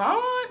was fine.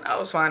 I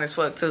was fine as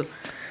fuck, too.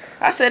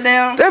 I sat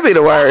down. That'd be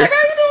the worst. I was like,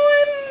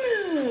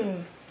 how you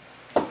doing?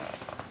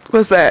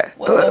 What's that?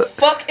 What the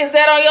fuck is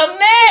that on your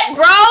neck,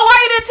 bro? Why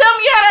you didn't tell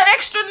me you had an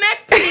extra neck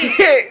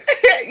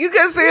piece? You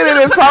can see you it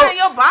in his post. In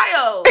your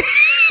bio.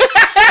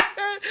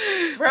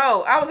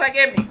 Bro, I was like,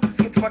 Ebony, let's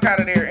get the fuck out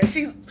of there. And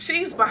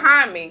she's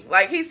behind me.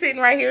 Like, he's sitting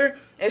right here,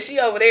 and she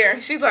over there.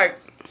 And she's like,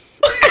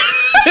 so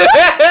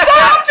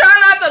I'm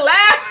trying not to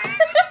laugh.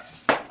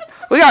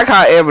 We gotta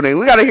call Ebony.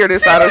 We gotta hear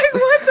this side of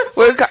stuff.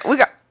 We got.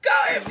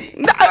 Call Ebony.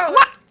 No,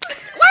 what?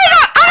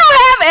 I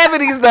don't have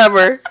Ebony's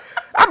number.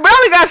 I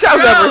barely got your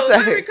number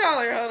saved. Let me call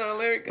her. Hold on.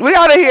 Let me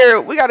call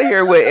her. We gotta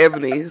hear what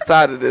Ebony's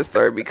side of this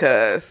story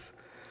because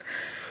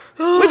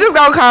we just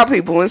gonna call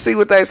people and see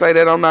what they say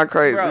that I'm not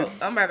crazy. Bro,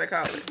 I'm about to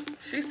call her.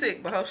 She's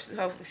sick, but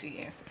hopefully she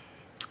answers.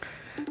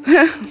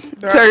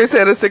 Terry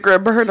said a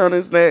cigarette burned on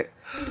his neck.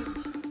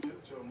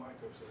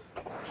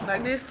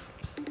 Like this.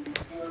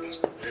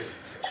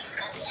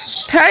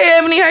 Hey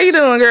Ebony, how you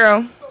doing,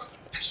 girl?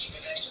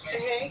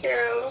 Hey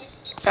girl.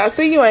 I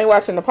see you ain't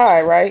watching the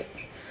pie, right?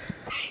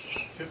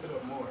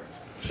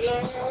 No,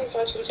 I was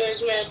watching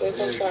Judge Mathis.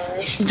 I'm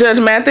sorry. Judge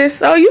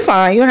Mathis? Oh, you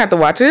fine. You don't have to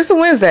watch it. It's a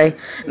Wednesday.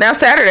 Now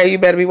Saturday, you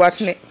better be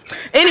watching it.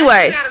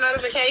 Anyway. I got a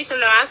notification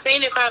though. I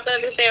seen it pop up.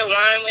 It said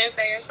Wine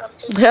Wednesday or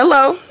something.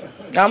 Hello.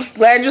 I'm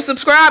glad you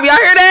subscribe. Y'all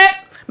hear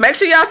that? Make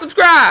sure y'all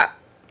subscribe.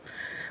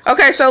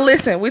 Okay, so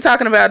listen. We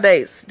talking about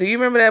dates. Do you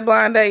remember that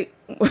blind date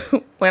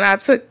when I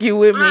took you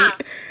with me?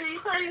 Can you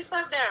turn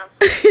yourself down?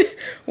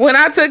 When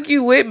I took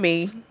you with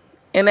me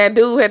and that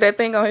dude had that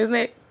thing on his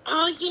neck?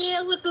 Oh,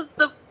 yeah, with the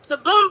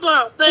bum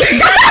bump.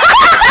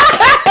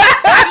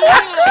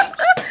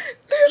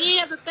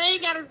 Yeah, the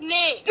thing got his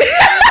neck. His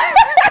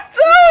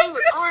name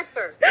was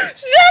Arthur.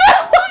 Shut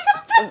up.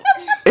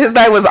 His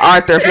name was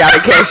Arthur, if y'all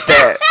didn't catch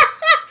that.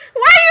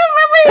 Why you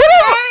remember his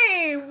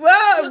name?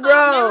 Bro.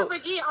 I'll never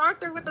forget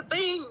Arthur with the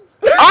thing.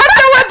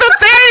 Arthur with the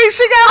thing.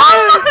 She got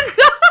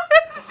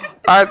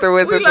Arthur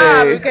with the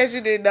thing. In case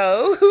you didn't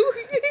know.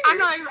 I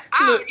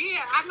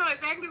know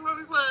exactly where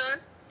we was.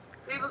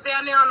 We was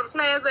down there on the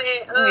plaza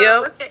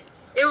at,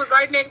 it was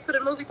right next to the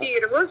movie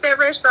theater. What's that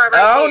restaurant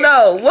right there?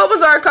 No. What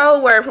was our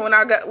code word for when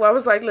I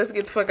was like, let's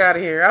get the fuck out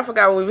of here? I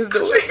forgot what we was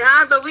doing.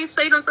 God, but we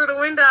stayed them through the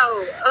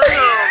window.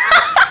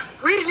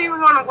 We didn't even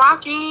want to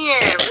walk in.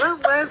 What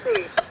was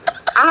it?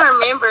 I don't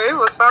remember. It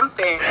was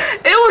something.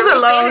 It was a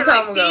long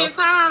time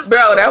ago.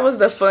 Bro, that was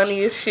the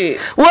funniest shit.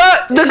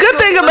 Well, the good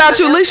thing about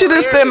you, at least you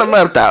didn't stand him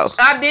up, though.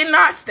 I did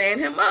not stand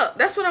him up.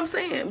 That's what I'm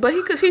saying. But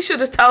he should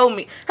have told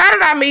me. How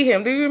did I meet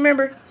him? Do you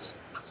remember?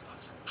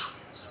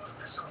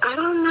 I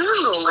don't know.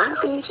 I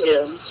think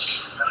so.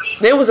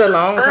 It was a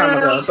long time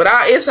ago. But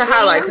it's a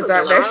highlight because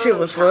that shit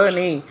was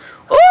funny.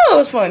 Oh, it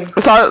was funny.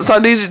 So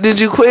did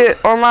you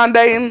quit online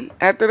dating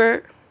after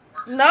that?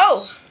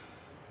 No.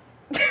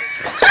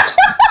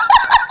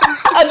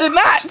 I did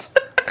not.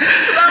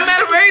 I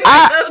met a very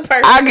nice other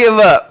person. I give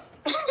up.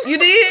 You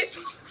did?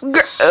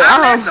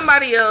 I met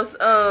somebody else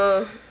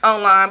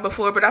online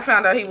before, but I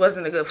found out he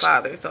wasn't a good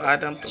father, so I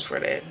dumped him for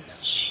that.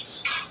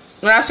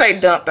 When I say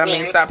dumped, I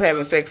mean stop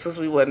having sex since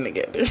we wasn't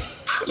together.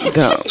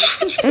 Dump.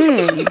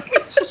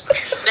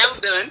 That was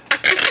done.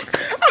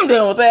 I'm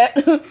done with that.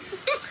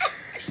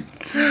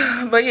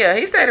 But yeah,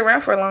 he stayed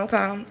around for a long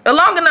time.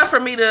 Long enough for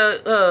me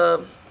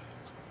to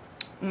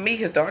meet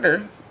his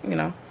daughter, you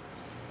know.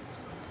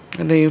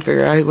 And then you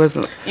figure out he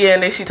wasn't. Yeah,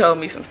 and then she told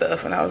me some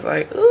stuff, and I was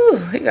like, ooh,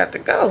 he got to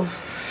go.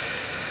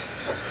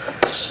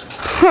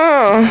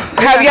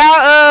 Have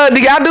y'all do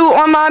y'all do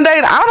online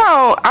dating?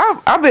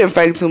 I've been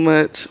fake too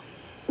much.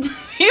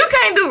 You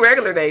can't do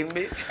regular dating,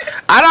 bitch.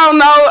 I don't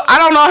know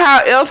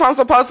how else I'm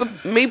supposed to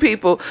meet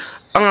people.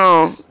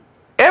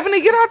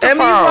 Ebony, get out your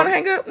phone. You want to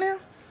hang up now?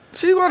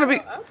 She want to be.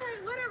 Okay,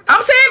 whatever.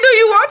 I'm saying, do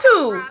you want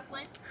to?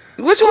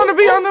 What you want to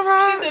be on the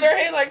phone? She did her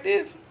head like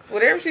this.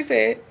 Whatever she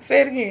said.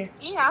 Say it again.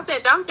 Yeah, I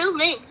said, don't do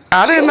me.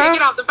 I didn't know.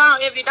 Get off the phone,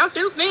 Ebony. Don't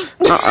do me.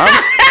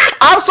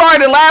 I'm sorry.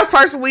 The last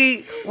person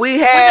we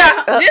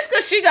had. Just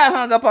because she got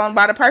hung up on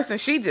by the person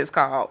she just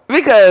called.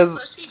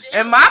 Because.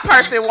 And my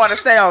person want to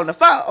stay on the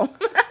phone.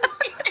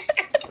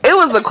 It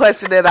was a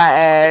question that I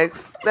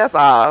asked. That's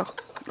all.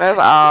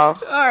 All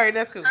right,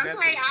 that's cool.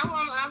 Okay, I'm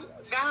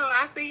gone.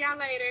 I'll see y'all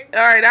later. All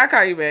right, I'll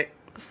call you back.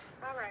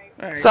 All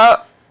right.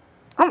 So,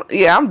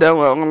 I'm done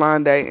with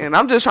online dating.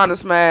 I'm just trying to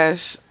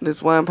smash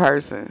this one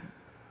person.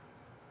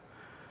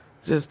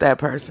 Just that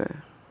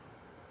person.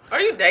 Are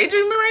you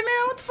daydreaming right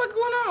now? What the fuck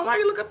going on? Why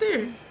you look up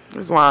there?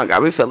 This one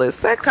got me feeling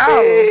sexy.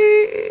 Call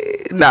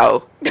him.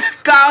 No.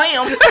 Call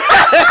him.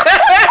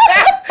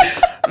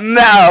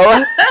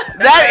 No.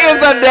 That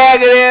is a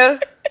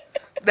negative.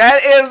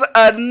 That is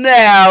a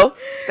no.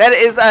 That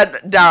is a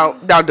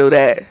don't do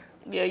that.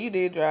 Yeah, you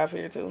did drive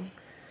here too.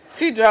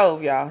 She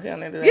drove, y'all. She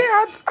don't need to do that.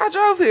 Yeah, I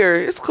drove here.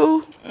 It's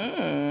cool.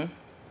 You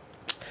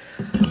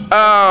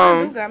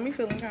got me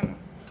feeling kind of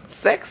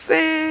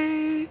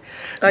sexy.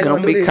 Like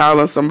gonna be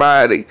calling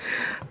somebody.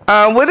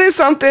 What is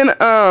something?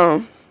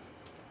 I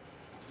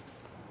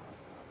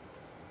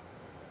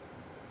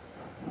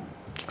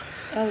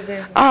was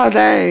dancing. Oh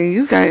dang!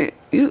 You can't.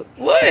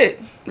 What?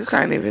 You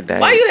can't even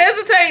dance. Why you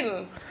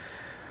hesitating?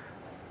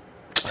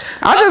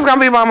 I'm just gonna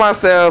be by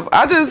myself.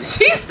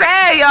 She's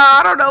sad, y'all.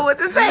 I don't know what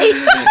to say.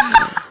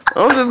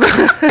 I'm just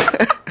gonna.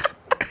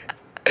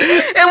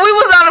 If we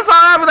was on the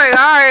phone, I'd be like,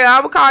 all right, I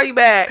will call you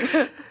back.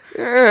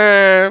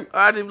 Yeah.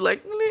 I'd just be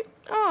like,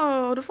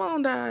 oh, the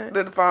phone died.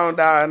 The phone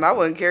died, and I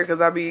wouldn't care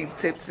because I be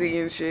tipsy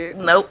and shit.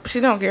 Nope, she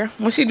don't care.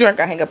 When she drunk,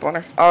 I hang up on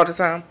her all the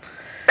time.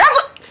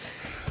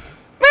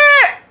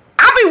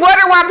 I be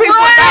wondering why people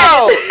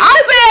don't.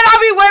 I said I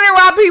be wondering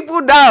why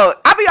people don't.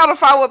 I be on the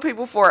phone with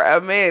people for a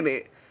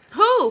minute.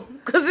 Who?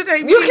 Because it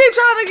ain't you me. keep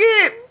trying to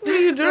get.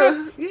 You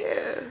drunk?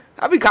 Yeah.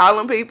 I be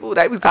calling people.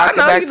 They be talking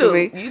back to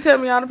me. You tell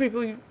me all the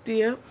people you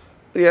DM.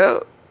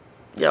 Yep.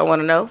 Y'all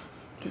want to know?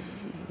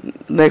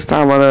 Next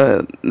time on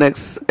the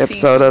next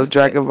episode of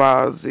Dragon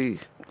Ball Z.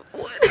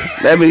 What?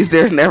 That means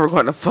they're never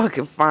going to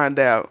fucking find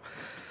out.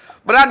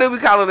 But I do be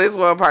calling this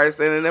one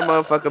person, and that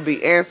motherfucker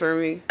be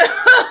answering me.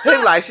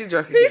 He's like, she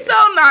drunk again. He's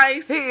so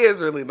nice. He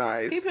is really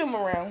nice. Keep him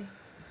around.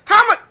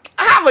 How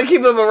am I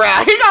keep him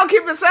around? He gonna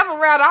keep himself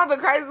around all the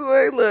crazy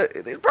way. Look,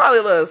 it's probably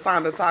a little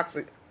sign of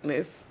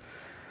toxicness.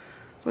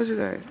 What you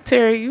say?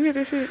 Terry, you hear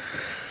this shit?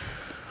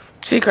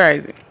 She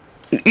crazy.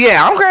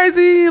 Yeah, I'm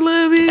crazy a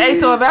little bit. Hey,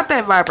 so about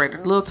that vibrator,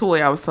 the little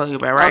toy I was telling you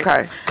about, right?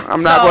 Okay.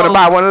 I'm not going to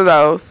buy one of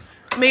those.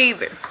 Me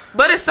either.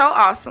 But it's so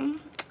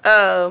awesome.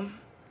 I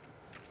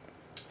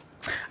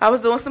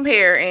was doing some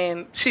hair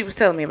and she was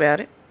telling me about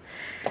it.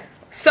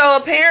 So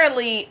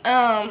apparently,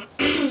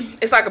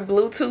 it's like a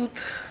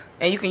Bluetooth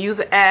and you can use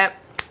an app.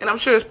 And I'm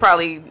sure it's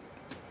probably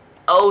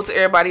old to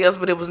everybody else,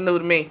 but it was new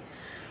to me.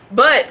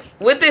 But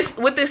with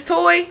this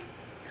toy,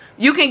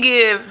 you can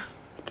give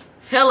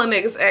hella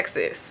niggas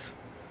access.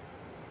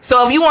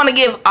 So if you want to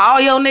give all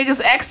your niggas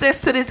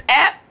access to this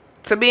app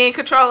to be in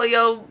control of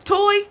your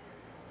toy,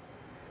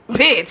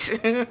 bitch.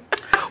 Wait,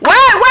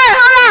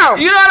 hold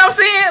on. You know what I'm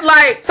saying?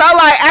 Like, so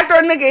like after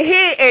a nigga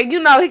hit and you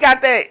know he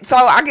got that, so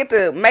I get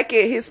to make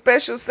it his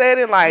special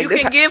setting. Like you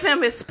can give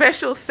him his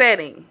special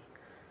setting.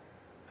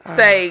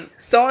 Say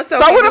so and so.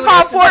 So what if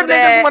all four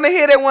niggas want to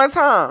hit at one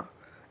time?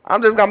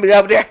 I'm just gonna be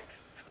up there.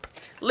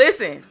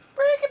 Listen.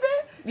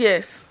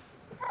 Yes.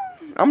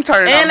 I'm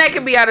turning. And they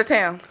can be out of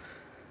town.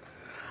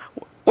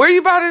 Where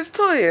you buy this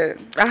toy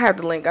at? I have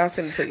the link. I'll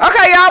send it to you.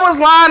 Okay, y'all was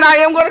lying. I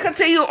am going to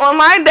continue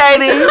online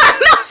dating. No,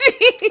 she.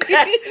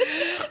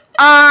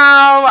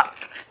 I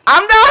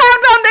don't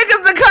have no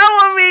niggas to come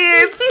with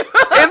me in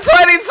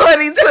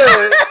 2022.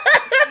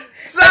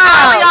 So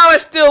y'all are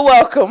still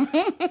welcome.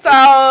 So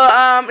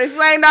if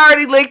you ain't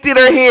already licked it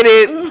or hit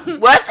it,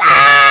 what's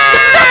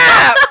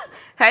up?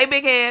 Hey,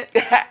 big head.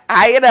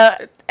 How you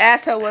up?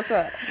 Ask her what's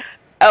up.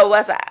 Oh,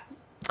 what's up?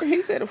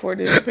 He said a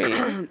 4-digit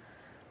pin.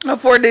 A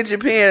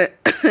 4-digit pin.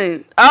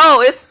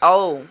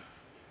 I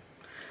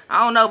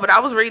don't know, but I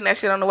was reading that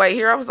shit on the way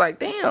here. I was like,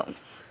 damn.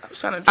 I was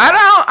trying to.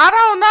 I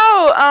don't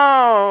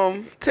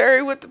know.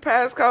 Terry with the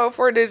passcode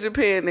 4-digit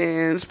pin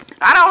is.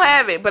 I don't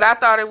have it, but I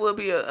thought it would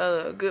be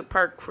a good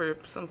perk for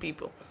some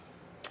people.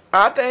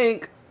 I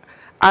think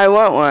I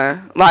want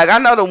one. Like I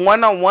know the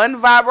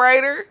one-on-one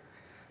vibrator.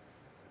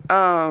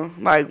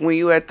 Like when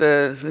you at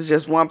it's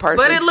just one person.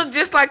 But it looked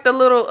just like the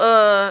little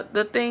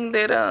the thing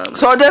that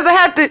So does it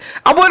have to?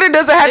 I wonder,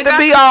 does it have to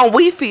be on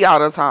Wi-Fi all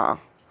the time?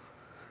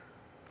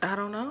 I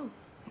don't know.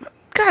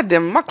 God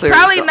damn, my clearance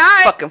Probably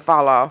not. Fucking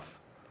fall off.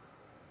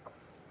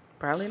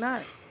 Probably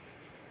not.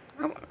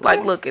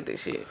 Like, look at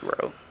this shit,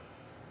 bro.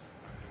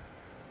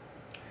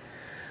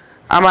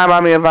 I might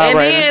buy me a vibrator.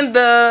 And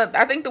then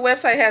I think the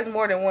website has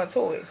more than one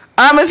toy.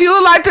 If you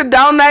would like to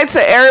donate to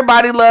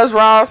Everybody Loves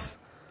Ross,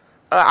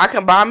 I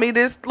can buy me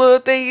this little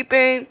thingy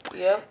thing.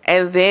 Yep.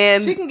 And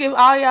then she can give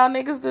all y'all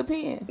niggas the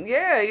pen.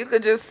 Yeah, you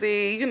could just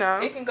see, you know.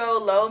 It can go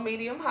low,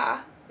 medium,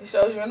 high. It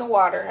shows you in the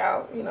water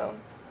how, you know,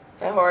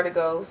 how hard it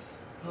goes.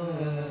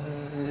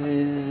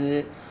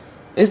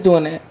 It's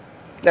doing that.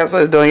 That's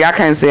what it's doing. Y'all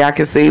can't see, I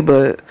can see,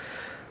 but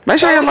make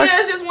sure you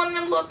it's just one of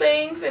them little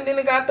things, and then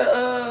it got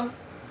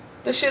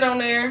the shit on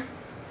there.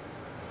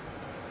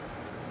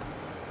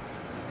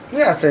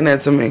 Yeah, send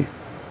that to me.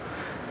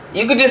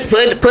 You could just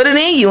put it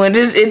in you and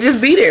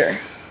just be there.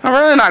 I'm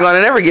really not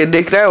gonna never get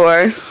dick that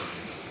way.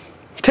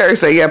 Terry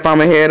said, "Yep,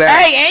 I'ma hear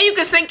that." Hey, and you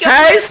can sync your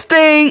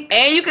Stink.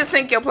 And you can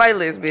sync your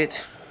playlist,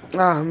 bitch.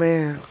 Oh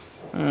man.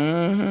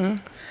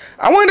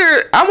 I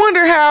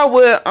wonder how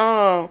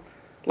would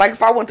like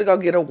if I went to go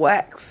get a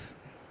wax.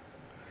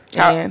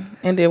 And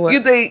then what? You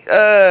think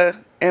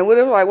and what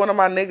if like one of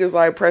my niggas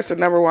like press the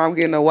number while I'm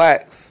getting a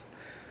wax?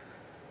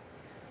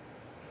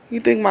 You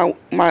think my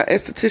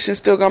esthetician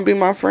still gonna be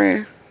my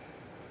friend?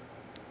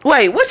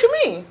 Wait, what you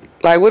mean?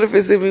 Like, what if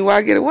it's in me while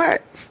I get a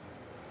wax?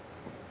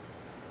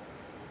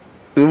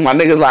 My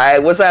nigga's like, hey,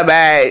 what's up,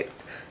 babe?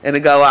 And it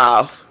go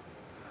off.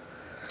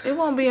 It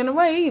won't be in the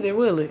way either,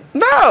 will it?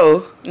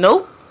 No.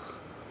 Nope.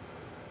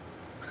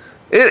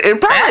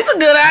 It probably... That's a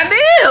good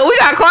idea. We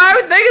got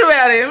quiet thinking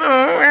about it.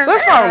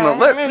 Let's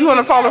phone him. You want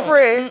to phone a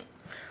friend?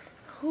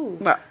 Who?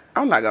 No,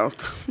 I'm not going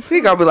to.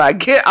 He going to be like,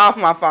 get off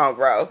my phone,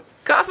 bro.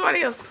 Call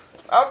somebody else.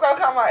 I was going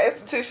to call my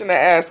esthetician and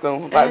ask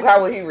him, like, how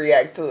would he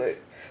react to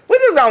it? We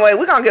just going to wait.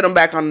 We're going to get him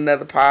back on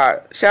another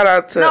pod. Shout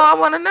out to... No, I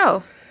want to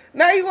know.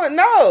 No, you want to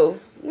know.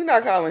 We're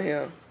not calling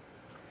him.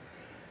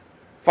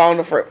 Phone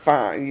the friend.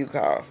 Fine, you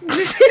call. I'm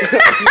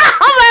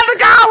about to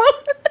call him.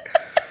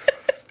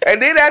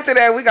 And then after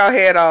that, we gonna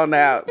head on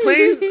out.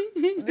 Please,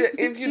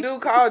 if you do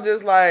call,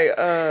 just like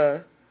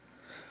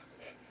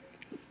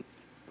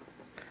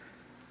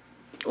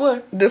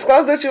what?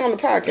 Disclose that you're on the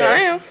podcast. I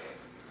am.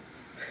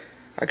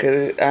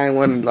 I ain't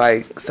want to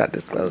like stop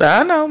disclosing.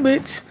 I know,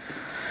 bitch.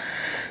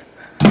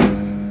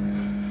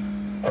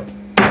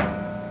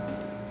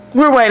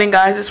 We're waiting,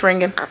 guys. It's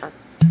ringing.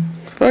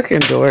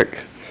 Fucking dork.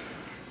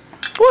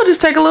 We'll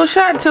just take a little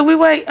shot until we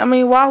wait. I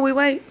mean, while we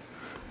wait.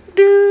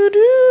 Do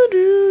do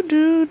do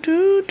do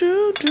do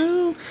do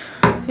do.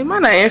 He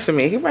might not answer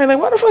me. He might be like,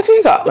 "What the fuck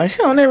she calling? She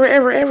don't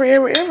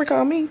ever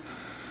call me."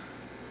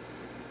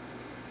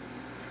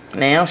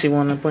 Now she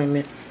want an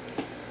appointment.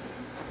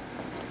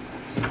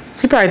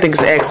 He probably thinks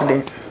it's an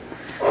accident.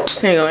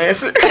 He ain't gonna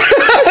answer.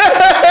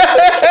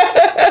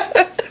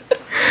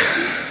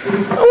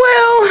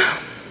 Well,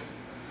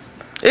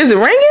 is it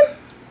ringing?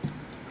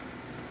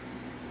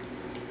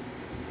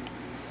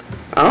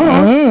 I don't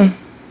know.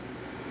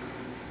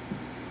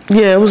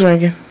 Yeah, it was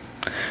ringing.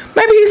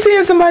 Maybe he's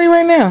seeing somebody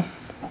right now.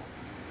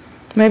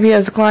 Maybe he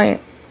has a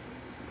client.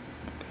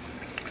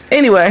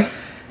 Anyway.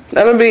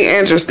 That'll be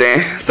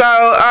interesting. So,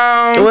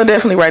 we'll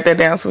definitely write that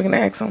down so we can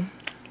ask him.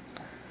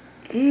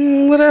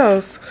 What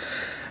else?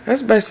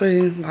 That's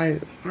basically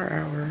like our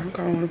hour. I'm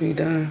gonna be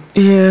done.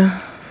 Yeah.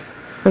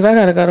 Cause I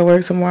gotta go to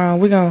work tomorrow.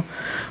 We got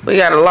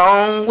a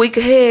long week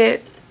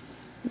ahead.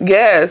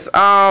 Yes.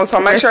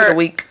 So make sure the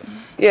week.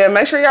 Yeah,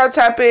 make sure y'all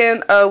tap in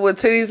with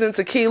Titties and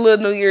Tequila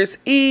New Year's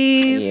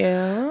Eve.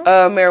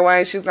 Yeah. Mary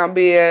Wayne, she's gonna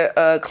be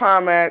at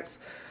Climax.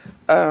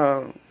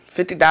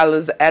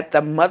 $50 at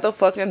the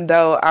motherfucking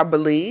door, I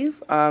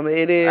believe.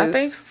 It is. I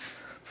think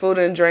food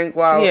and drink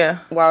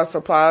while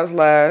supplies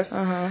last.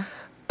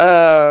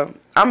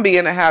 I'm be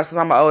in the house because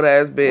I'm an old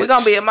ass bitch. We're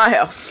gonna be at my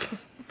house.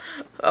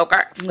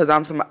 Okay. Because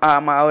I'm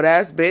my old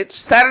ass bitch.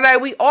 Saturday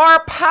we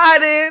are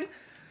potting,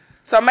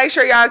 so make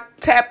sure y'all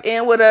tap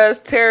in with us.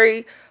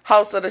 Terry,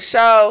 host of the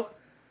show,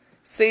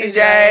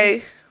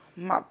 CJ,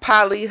 my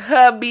poly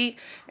hubby,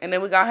 and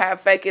then we gonna have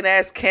faking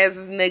ass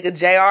Kansas nigga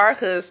JR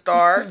Hood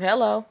Star.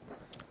 Hello.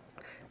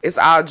 It's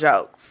all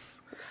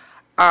jokes.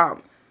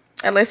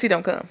 Unless he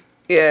don't come.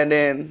 Yeah, and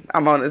then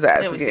I'm on his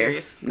ass then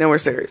again. Then we're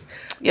serious.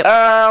 Yep.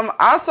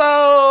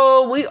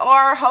 Also, we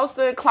are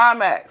hosting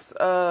Climax.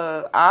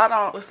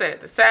 What's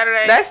that? The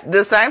Saturday? That's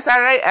the same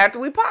Saturday after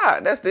we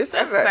pod. That's this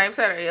Saturday. That's the same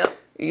Saturday, yep.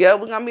 Yeah,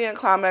 we're gonna be in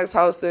Climax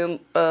hosting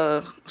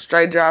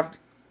Straight Drop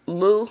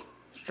Lou.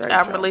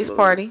 Album release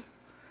party.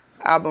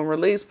 Album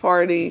release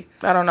party.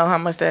 I don't know how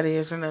much that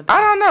is or nothing.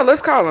 I don't know.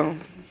 Let's call him.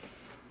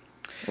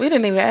 We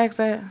didn't even ask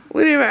that.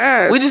 We didn't even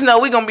ask. We just know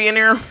we're gonna be in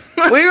there.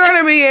 We're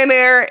gonna be in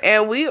there,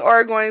 and we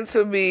are going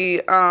to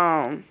be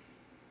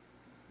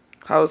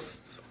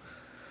hosts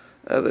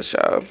of the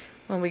show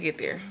when we get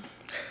there,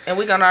 and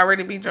we're gonna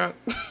already be drunk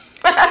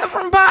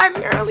from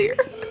Biden earlier.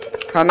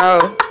 I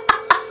know.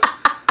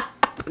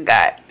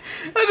 God,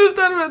 I just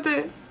thought about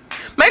that.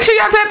 Make sure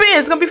y'all tap in.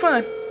 It's gonna be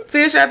fun.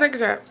 See a shot, take a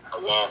shot.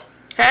 Hello.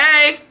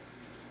 Hey.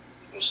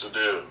 What's the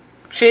deal?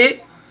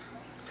 Shit.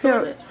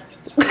 Yeah.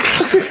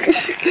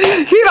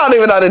 He don't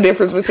even know the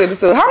difference between the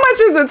two. How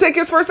much is the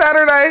tickets for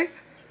Saturday?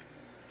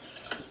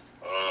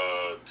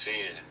 10.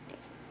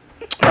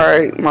 All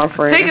right, my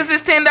friend. Tickets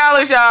is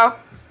 $10, y'all.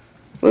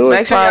 We was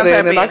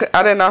partying, and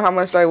I didn't know how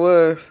much they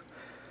was.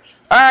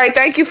 All right,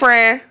 thank you,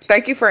 friend.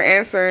 Thank you for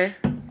answering.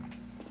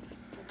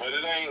 But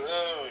it ain't,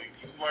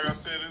 like I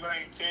said, it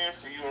ain't 10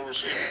 for you over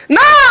shit. No,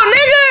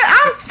 nigga,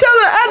 I'm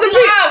telling other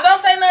people.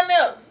 Don't say nothing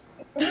else.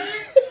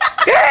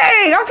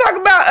 Dang, I'm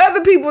talking about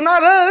other people,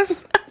 not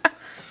us.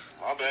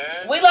 My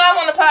bad. We live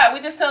on the pod.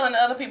 We just telling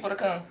the other people to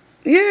come.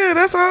 Yeah,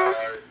 that's all.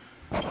 Right.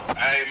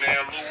 Hey,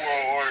 man, Blue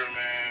World Order,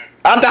 man.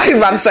 I thought he was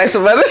about to say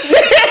some other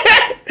shit.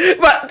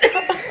 But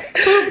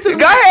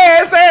go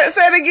ahead,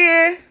 say it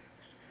again.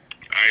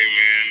 Hey,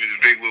 man, this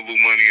Big Blue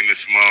Money in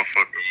this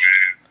motherfucker,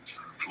 man.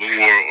 Blue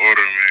World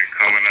Order, man,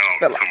 coming out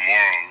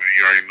tomorrow, man.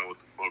 You already know what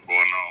the fuck going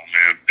on,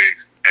 man. Big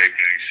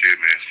A-gang shit,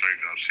 man. Straight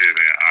up shit,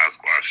 man.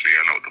 I-Squad shit.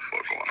 I know what the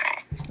fuck going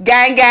on.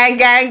 Gang, gang,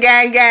 gang,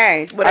 gang,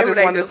 gang. I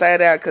just wanted to say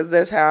that because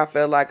that's how I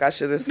felt like I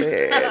should have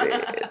said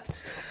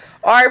it.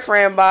 All right,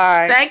 friend,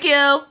 bye. Thank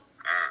you.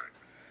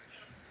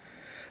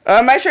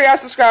 Make sure y'all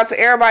subscribe to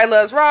Everybody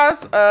Loves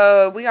Ross.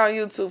 We on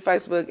YouTube,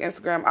 Facebook,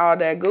 Instagram, all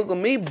that. Google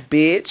me,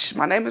 bitch.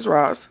 My name is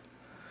Ross.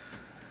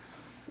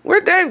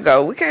 Where'd Dave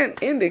go? We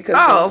can't end it.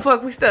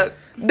 Fuck, we stuck.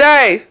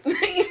 Dave.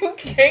 You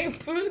can't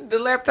put the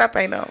laptop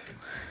ain't on.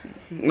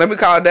 Let me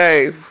call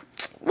Dave.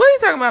 What are you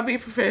talking about? Be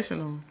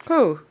professional.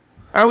 Who?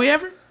 Are we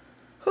ever?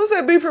 Who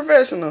said be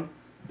professional?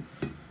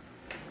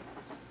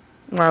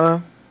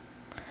 Marlo.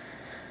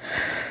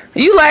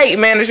 You late,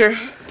 manager.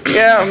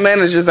 Yeah,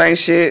 managers ain't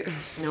shit.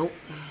 Nope.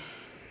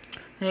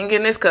 Ain't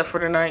getting this cut for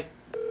tonight.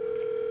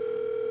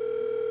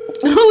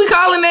 Who we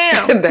calling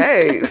now?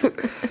 Dave.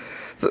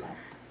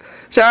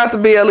 Shout out to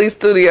BLE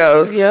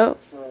Studios. Yep.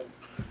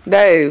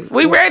 Dave.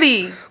 We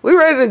ready. We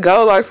ready to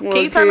go like some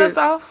little kids. Can you turn us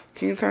off?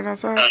 Can you turn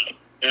us off?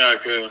 Yeah,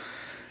 I can.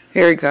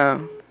 Here he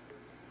come.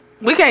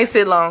 We can't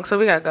sit long, so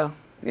we gotta go.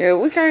 Yeah,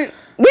 we can't.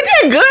 We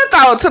did good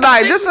though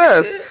tonight, just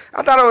us.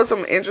 I thought it was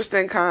some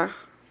interesting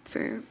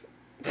content.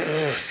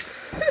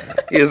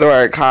 Use the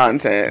word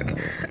content.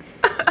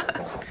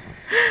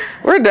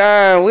 We're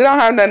done. We don't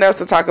have nothing else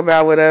to talk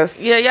about with us.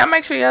 Yeah, y'all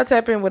make sure y'all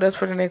tap in with us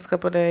for the next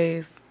couple of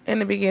days. In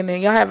the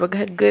beginning, y'all have a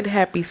good,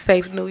 happy,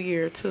 safe New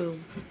Year too.